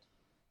shit.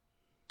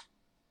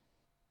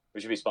 We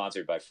should be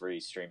sponsored by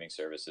free streaming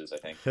services, I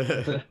think.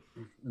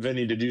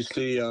 Vinny, did you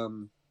see?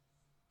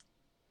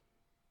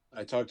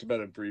 I talked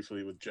about it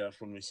briefly with Jeff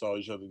when we saw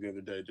each other the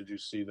other day. Did you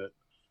see that?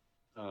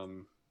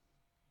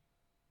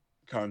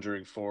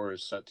 Conjuring 4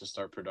 is set to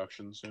start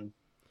production soon.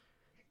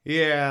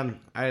 Yeah,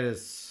 I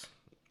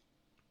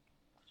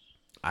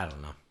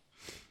don't know.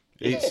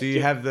 Yeah, So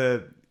you have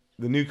the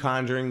new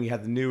Conjuring, you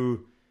have the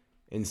new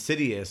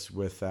Insidious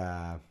with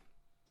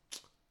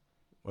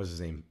what's his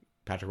name?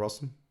 Patrick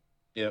Wilson?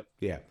 Yep.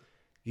 Yeah.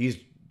 He's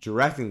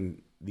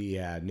directing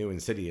the new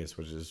Insidious,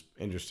 which is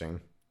interesting.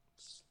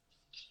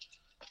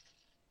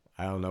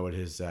 I don't know what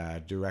his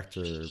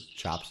director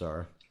chops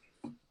are.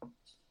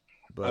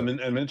 But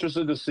I'm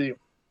interested to see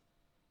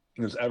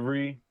because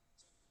every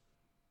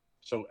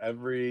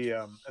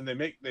and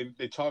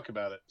they talk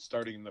about it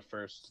starting in the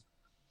first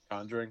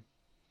Conjuring,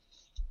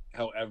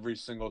 how every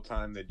single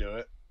time they do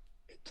it,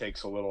 it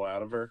takes a little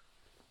out of her.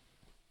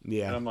 And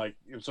yeah. I'm like,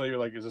 so you're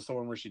like, is this the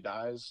one where she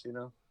dies? You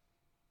know?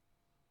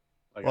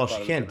 Like, I Well, thought she it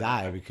was can't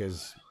gonna- die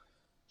because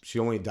she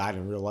only died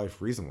in real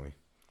life recently.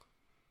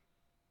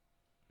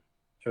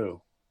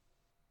 Who?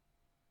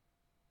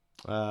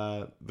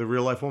 The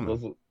real life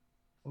woman.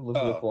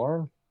 Elizabeth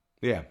Warren.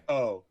 Yeah.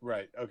 Oh,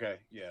 right. Okay.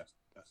 Yeah.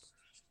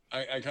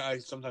 I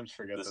sometimes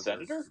forget The that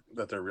senator?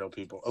 that they're real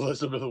people.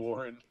 Elizabeth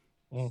Warren.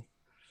 Is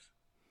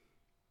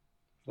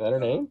that her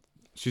name?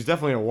 She's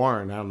definitely a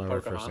Warren. I don't know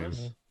her first name.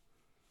 Pocahontas?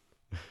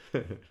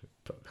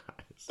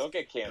 Pocahontas. Don't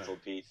get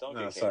canceled, Pete. Don't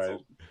No, get sorry.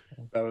 canceled.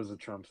 That was a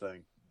Trump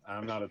thing.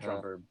 I'm not a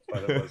Trumper,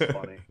 but it was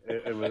funny.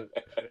 It was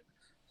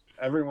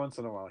every once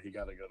in a while he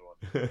got a good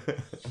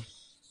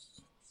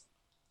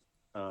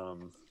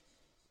one.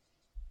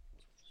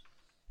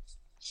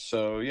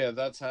 So yeah,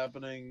 that's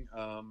happening.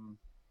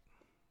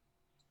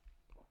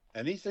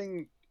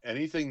 Anything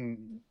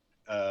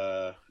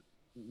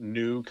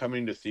new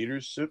coming to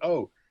theaters soon?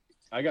 Oh,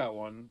 I got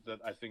one that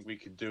I think we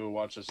could do a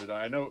watch this.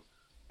 I know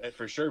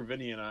for sure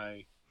Vinny and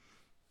I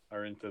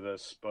are into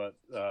this, but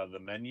The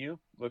Menu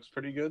looks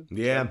pretty good. It's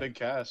Yeah. got a big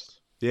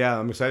cast. Yeah,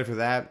 I'm excited for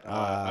that.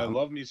 I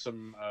love me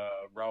some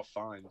Ralph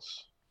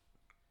Fiennes.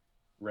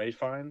 Ralph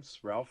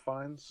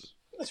Fiennes.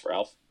 That's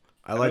Ralph.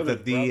 I like know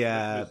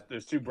that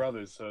there's two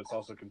brothers, so it's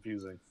also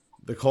confusing.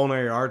 the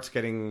culinary arts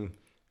getting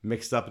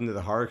mixed up into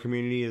the horror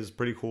community is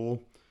pretty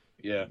cool.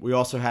 Yeah. We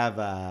also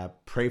have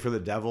Pray for the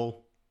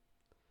Devil,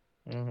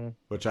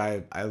 which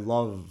I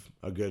love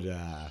a good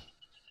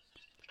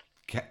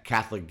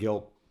Catholic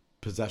guilt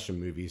possession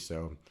movie,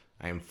 so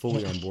I am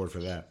fully on board for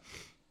that.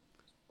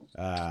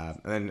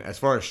 And then as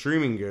far as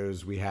streaming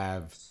goes, we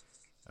have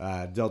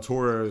Del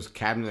Toro's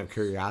Cabinet of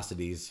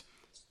Curiosities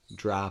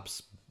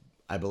drops,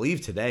 I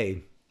believe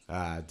today,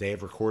 day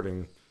of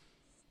recording,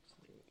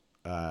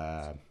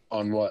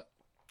 On what?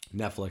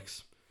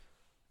 Netflix.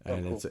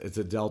 And cool. it's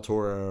a Del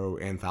Toro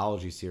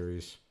anthology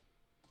series.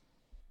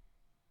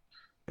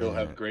 He'll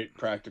have great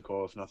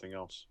practical, if nothing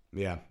else.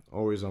 Yeah,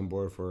 always on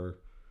board for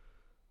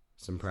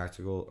some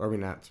practical, or I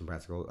mean not some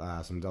practical,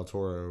 some Del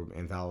Toro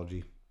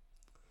anthology.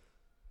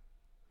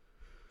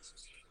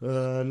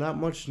 Not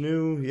much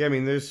new. Yeah, I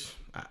mean,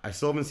 I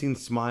still haven't seen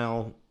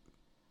Smile.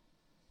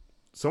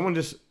 Someone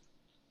was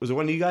it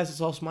one of you guys that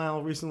saw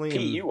Smile recently?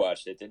 Pete, you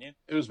watched it, didn't you?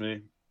 It was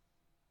me.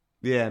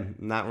 Yeah,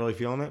 not really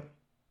feeling it.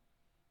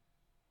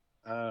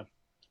 I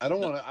don't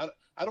want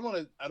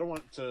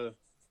to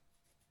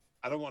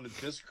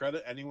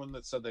discredit anyone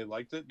that said they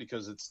liked it,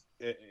 because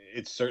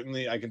it's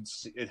certainly, I can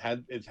see it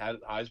had its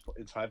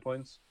high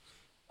points.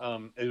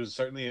 It was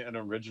certainly an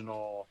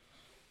original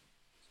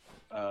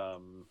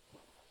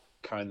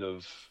kind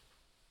of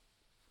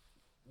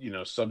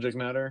subject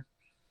matter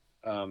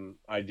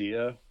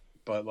idea,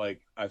 but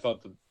like I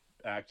thought the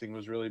acting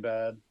was really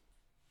bad.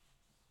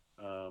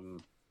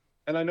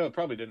 And I know it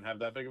probably didn't have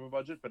that big of a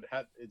budget, but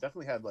it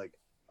definitely had like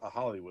a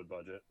Hollywood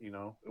budget. It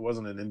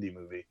wasn't an indie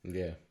movie.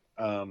 Yeah.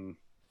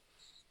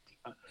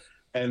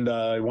 And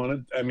I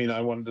wanted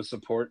to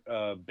support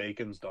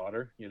Bacon's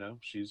daughter.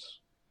 She's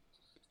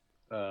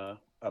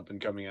up and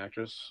coming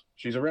actress.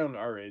 She's around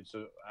our age,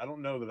 so I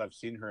don't know that I've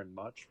seen her in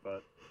much,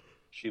 but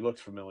she looked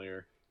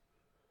familiar.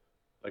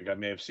 Like I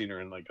may have seen her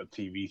in like a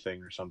TV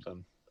thing or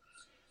something.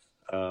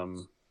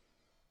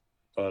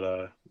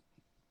 But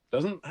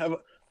doesn't have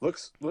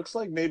looks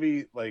like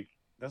maybe like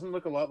doesn't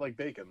look a lot like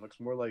Bacon. Looks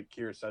more like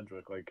Keira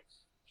Sedgwick. Like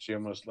she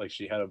almost like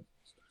she had a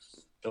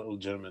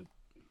illegitimate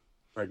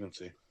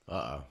pregnancy.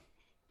 Uh-oh.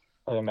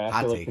 An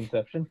immaculate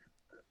conception.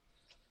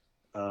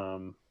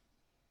 But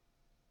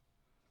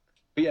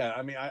yeah,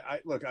 I mean,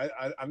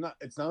 I'm not.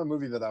 It's not a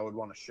movie that I would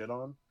want to shit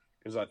on,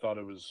 because I thought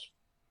it was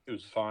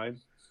fine,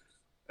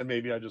 and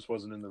maybe I just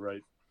wasn't in the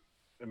right.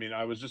 I mean,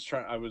 I was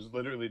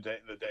literally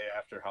the day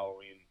after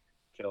Halloween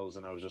Kills,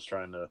 and I was just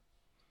trying to,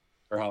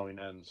 or Halloween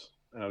Ends,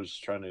 and I was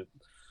just trying to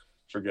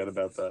forget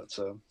about that.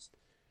 So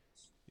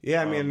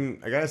yeah, I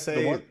mean, I gotta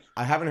say,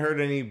 I haven't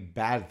heard any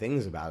bad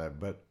things about it,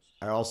 but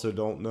I also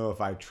don't know if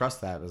I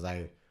trust that, because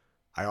I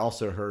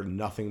also heard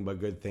nothing but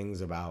good things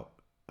about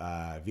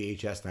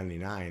VHS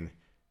 99,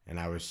 and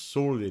I was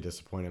sorely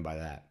disappointed by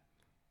that.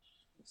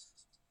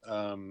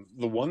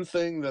 The one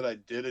thing that I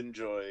did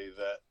enjoy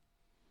that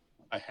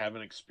I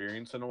haven't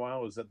experienced in a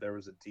while is that there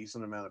was a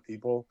decent amount of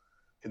people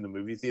in the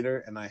movie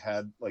theater, and I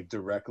had like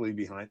directly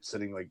behind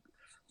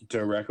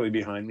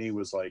me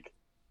was like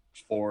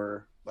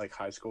 4 like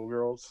high school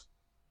girls,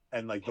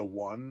 and like the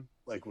one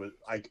like was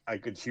I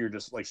could hear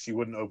just like she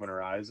wouldn't open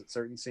her eyes at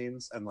certain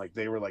scenes, and like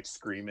they were like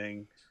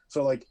screaming.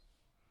 So like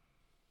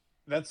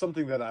that's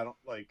something that I don't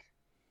like,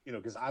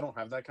 because I don't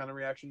have that kind of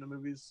reaction to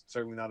movies,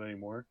 certainly not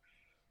anymore.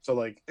 So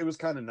like it was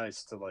kind of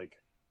nice to like,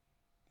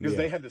 because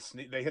they had to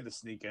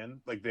sneak in,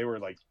 like they were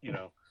like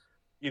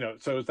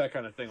so it's that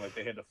kind of thing. Like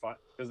they had to find,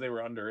 because they were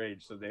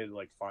underage, so they had to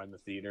like find the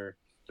theater,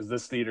 because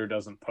this theater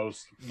doesn't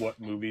post what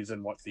movies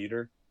in what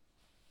theater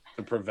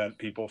to prevent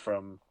people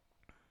from.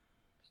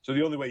 So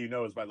the only way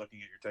is by looking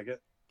at your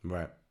ticket.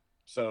 Right.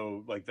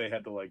 So like they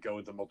had to like go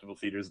into multiple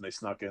theaters, and they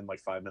snuck in like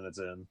 5 minutes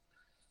in,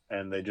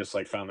 and they just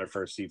like found their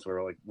first seats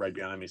were like right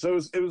behind me. So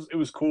it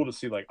was cool to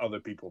see like other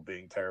people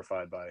being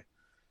terrified by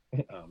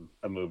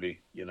a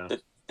movie.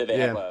 Did they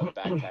have a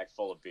backpack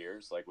full of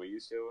beers like we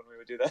used to when we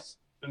would do that?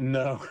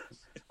 No,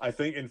 I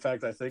think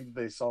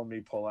they saw me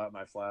pull out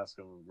my flask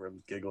and were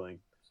giggling,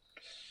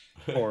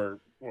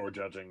 or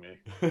judging me.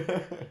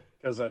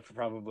 Because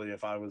probably,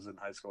 if I was in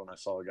high school and I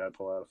saw a guy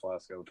pull out a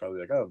flask, I would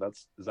probably be like, "Oh,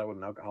 is that what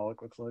an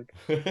alcoholic looks like?"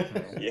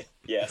 Yeah,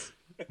 yes.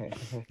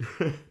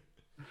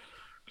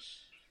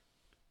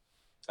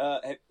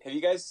 Have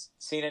you guys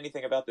seen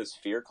anything about this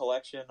Fear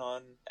collection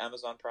on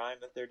Amazon Prime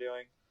that they're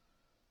doing?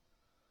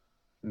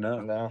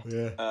 No. No.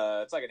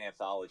 Yeah. It's like an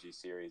anthology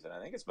series, and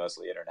I think it's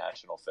mostly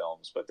international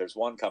films. But there's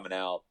one coming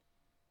out.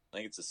 I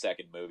think it's the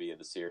second movie of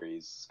the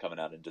series coming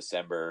out in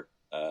December.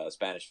 A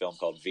Spanish film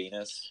called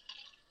Venus,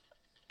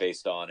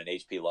 based on an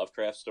H.P.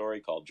 Lovecraft story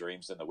called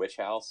Dreams in the Witch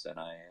House, and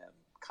I am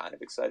kind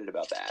of excited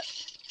about that.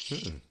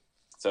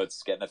 So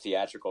it's getting a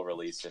theatrical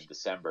release in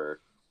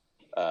December,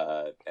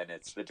 and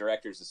it's the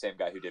director's the same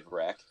guy who did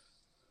Wreck,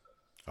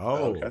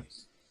 Oh. Okay.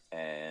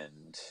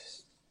 and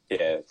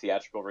yeah,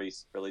 theatrical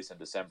release in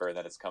December, and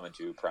then it's coming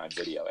to Prime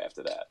Video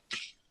after that.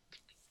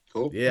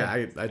 Cool. Yeah,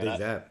 I dig I-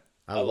 that.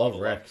 I love love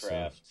a Rex.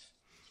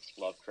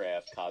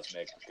 Lovecraft,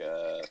 cosmic,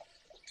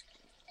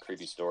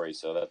 creepy story.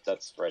 So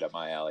that's right up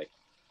my alley.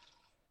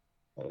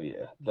 Oh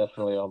yeah,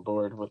 definitely on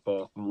board with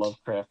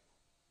Lovecraft.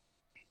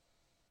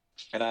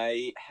 And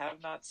I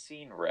have not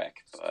seen Wreck,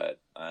 but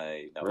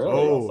I know Really? it's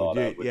really well Oh, thought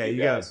yeah, of with yeah, you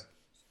you gotta guys.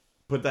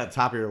 put that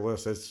top of your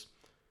list. It's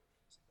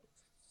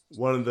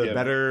one of the Yeah.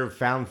 better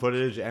found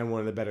footage and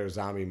one of the better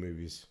zombie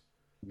movies.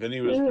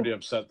 Vinny was Yeah. pretty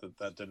upset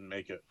that didn't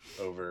make it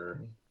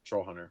over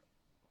Troll Hunter.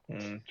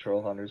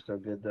 Troll Hunter's so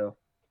good though.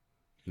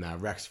 Nah,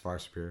 Rex far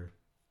superior.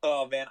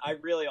 Oh man, I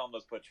really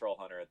almost put Troll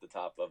Hunter at the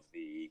top of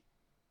the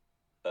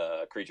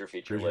creature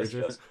feature list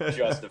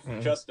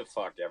just to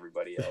fuck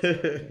everybody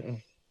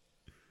else.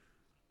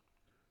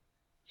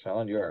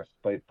 Sean, you are a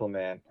spiteful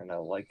man, and I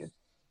like it.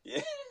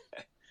 Yeah.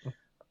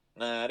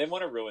 Nah, I didn't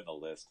want to ruin the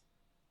list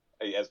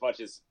as much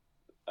as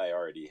I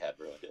already had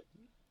ruined it.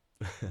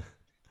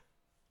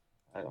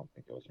 I don't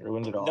think it was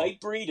ruined at all.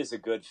 Nightbreed is a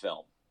good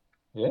film.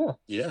 Yeah.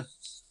 Yeah.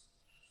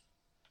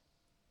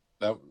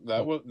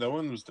 That was no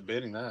one was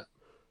debating that.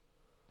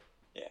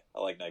 Yeah,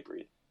 I like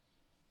Nightbreed.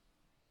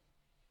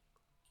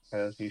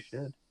 As you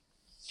should.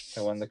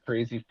 And when the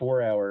crazy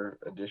 4-hour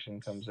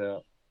edition comes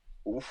out,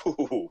 Ooh.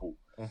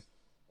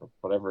 or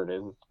whatever it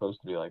is, it's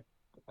supposed to be like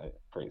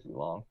crazy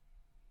long.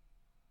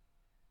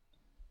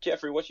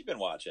 Jeffrey, what you been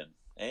watching?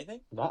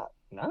 Anything? Not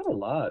a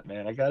lot,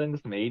 man. I got into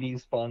some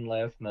 80s fun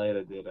last night.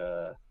 I did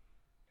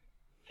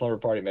Slumber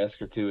Party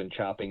Massacre 2 and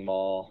Chopping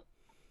Mall.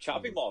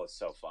 Chopping Mall is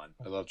so fun.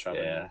 I love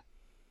chopping. Yeah.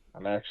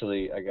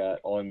 I got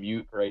on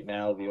mute right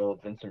now the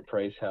old Vincent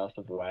Price House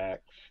of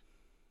Wax.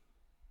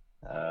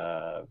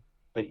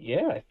 But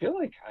yeah, I feel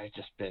like I've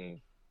just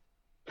been,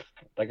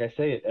 like I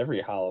say at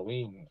every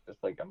Halloween,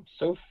 it's like I'm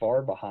so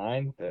far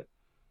behind that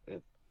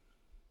it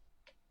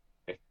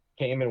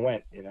came and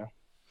went, you know?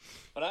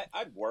 But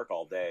I'd work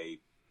all day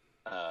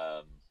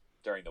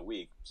during the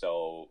week,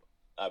 so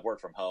I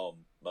work from home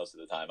most of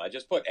the time. I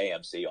just put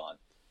AMC on,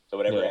 so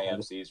whatever Yeah.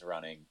 AMC's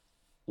running.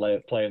 Let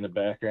it play in the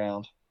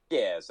background.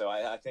 Yeah, so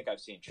I think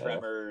I've seen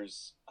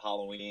Tremors,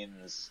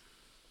 Halloween's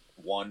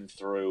 1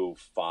 through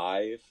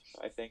 5.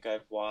 I think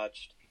I've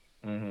watched,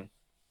 Mm-hmm.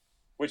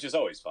 which is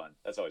always fun.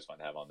 That's always fun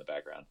to have on the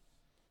background.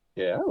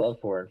 Yeah, I love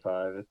 4 and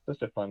 5. It's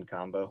such a fun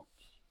combo.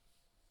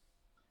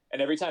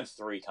 And every time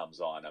 3 comes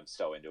on, I'm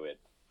so into it.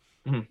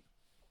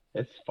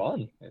 It's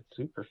fun. It's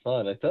super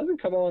fun. It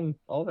doesn't come on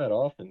all that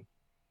often.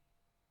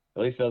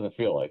 At least it doesn't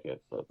feel like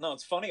it. But No,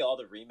 it's funny all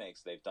the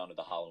remakes they've done of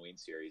the Halloween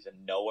series,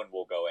 and no one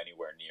will go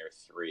anywhere near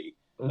 3.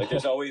 Like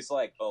there's always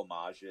like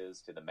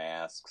homages to the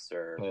masks,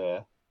 or yeah.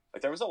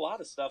 like there was a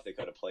lot of stuff they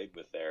could have played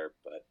with there,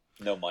 but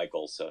no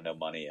Michael, so no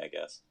money, I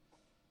guess.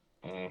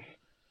 Mm.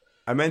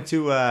 I meant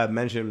to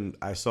mention,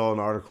 I saw an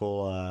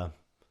article,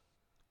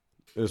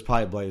 it was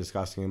probably Blade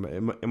discussing it,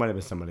 it might have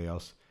been somebody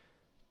else,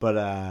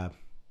 but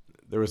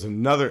there was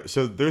another,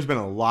 so there's been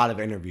a lot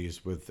of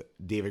interviews with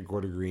David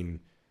Gordon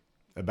Green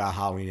about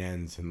Halloween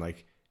Ends, and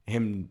like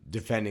him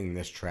defending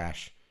this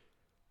trash.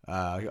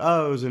 Like,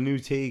 oh, it was a new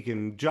take,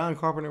 and John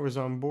Carpenter was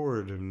on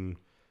board, and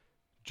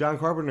John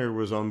Carpenter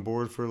was on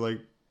board for like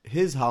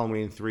his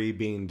Halloween 3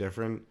 being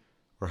different,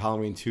 or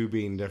Halloween 2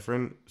 being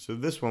different, so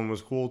this one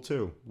was cool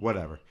too,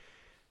 whatever.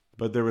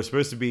 But there was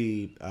supposed to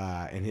be,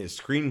 in his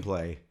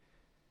screenplay,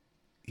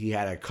 he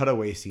had a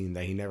cutaway scene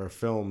that he never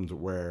filmed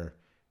where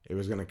it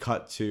was going to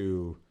cut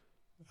to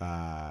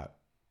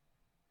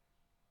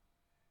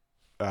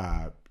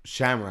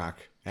Shamrock,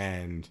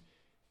 and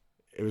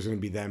it was going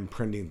to be them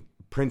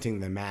printing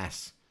the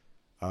mask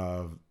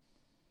of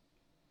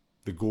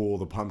the ghoul,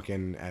 the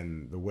pumpkin,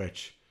 and the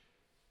witch.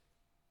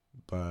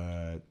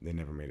 But they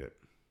never made it.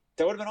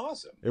 That would have been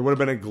awesome. It would have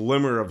been a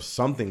glimmer of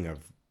something of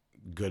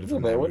good Yeah,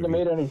 from but that it wouldn't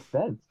movie. have made any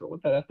sense. What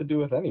would that have to do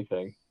with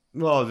anything?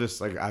 Well,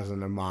 just like as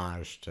an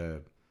homage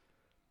to.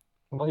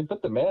 Well, he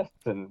put the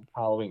masks in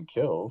Halloween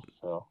Kills,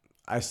 so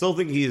I still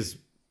think he's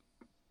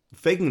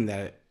thinking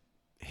that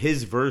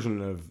his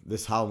version of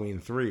this Halloween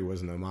 3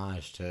 was an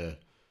homage to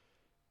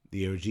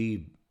the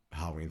OG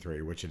Halloween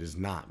 3, which it is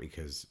not,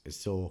 because it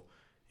still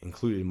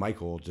included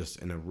Michael just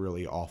in a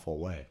really awful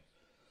way.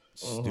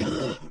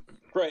 Stupid.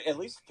 Right, at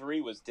least 3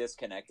 was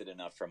disconnected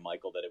enough from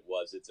Michael that it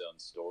was its own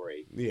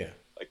story. Yeah.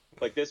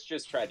 Like this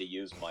just tried to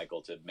use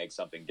Michael to make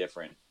something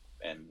different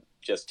and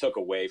just took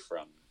away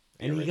from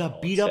the And he got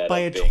original beat up instead by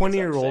of a being its own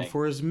 20-year-old thing.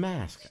 for his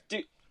mask.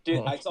 Dude,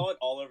 I saw it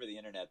all over the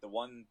internet. The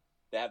one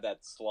they have that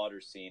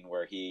slaughter scene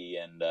where he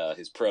and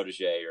his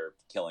protege are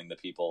killing the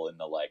people in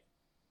the like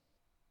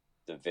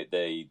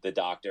the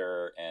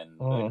doctor and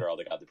the girl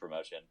that got the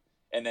promotion,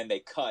 and then they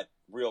cut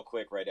real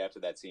quick right after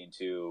that scene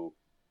to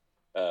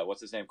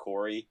what's his name,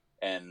 Corey,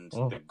 and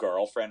the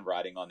girlfriend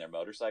riding on their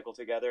motorcycle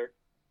together.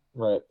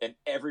 Right. And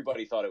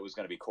everybody thought it was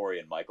going to be Corey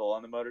and Michael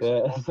on the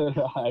motorcycle.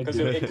 Because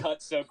it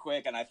cut so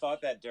quick, and I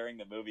thought that during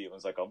the movie it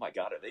was like, oh my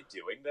god, are they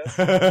doing this?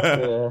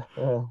 God.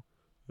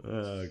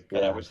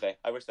 I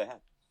wish they had.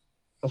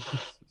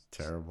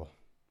 Terrible.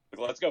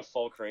 Let's go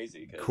full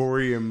crazy.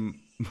 Corey and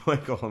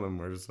Michael on a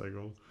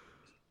motorcycle.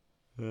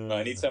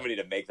 I need somebody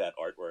to make that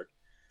artwork.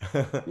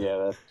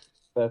 Yeah,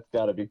 that's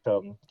got to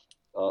become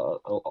a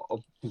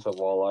piece of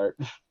wall art.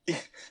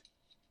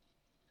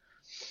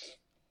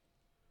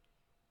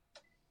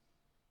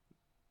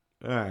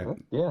 All right.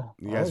 Yeah.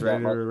 You guys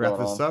ready to wrap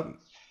this up?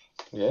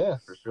 Yeah,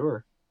 for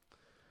sure.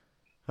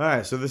 All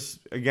right. So this,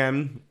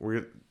 again,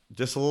 we're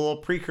just a little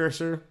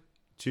precursor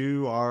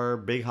to our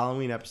big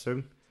Halloween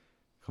episode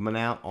coming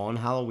out on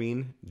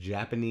Halloween.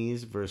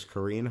 Japanese versus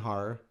Korean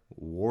horror,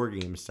 war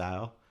game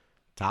style,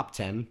 top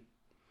 10.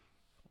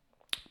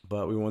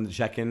 But we wanted to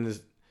check in to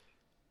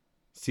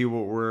see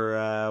what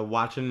we're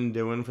watching and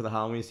doing for the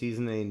Halloween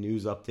season, any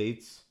news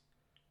updates.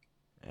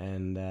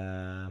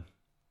 And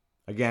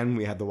again,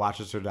 we had the Watch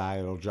Us or Die.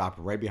 It'll drop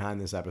right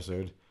behind this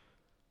episode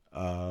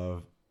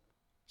of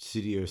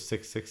Studio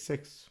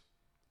 666.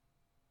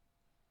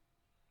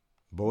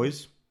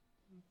 Boys,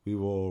 we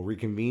will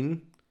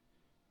reconvene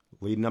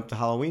leading up to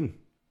Halloween.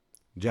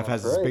 Jeff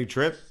has this big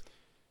trip.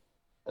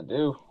 I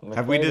do.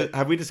 Have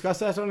we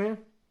discussed that on here?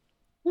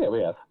 Yeah,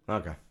 we have.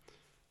 Okay.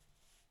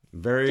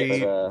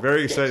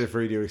 Very excited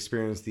for you to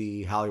experience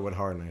the Hollywood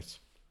Horror Nights.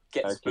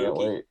 Getting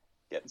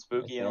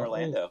spooky in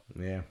Orlando.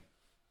 Yeah.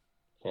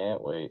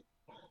 Can't wait.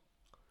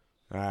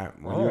 All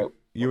right. Well,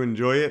 you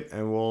enjoy it,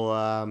 and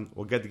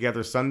we'll get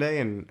together Sunday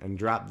and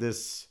drop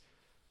this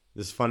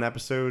fun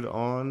episode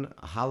on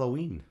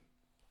Halloween.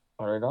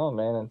 All right on,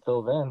 man.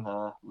 Until then,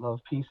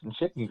 love, peace, and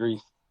chicken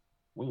grease.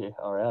 We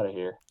are out of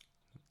here.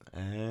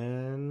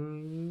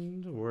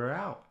 And we're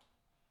out.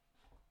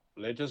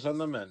 Latest on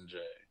the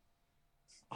Menjay.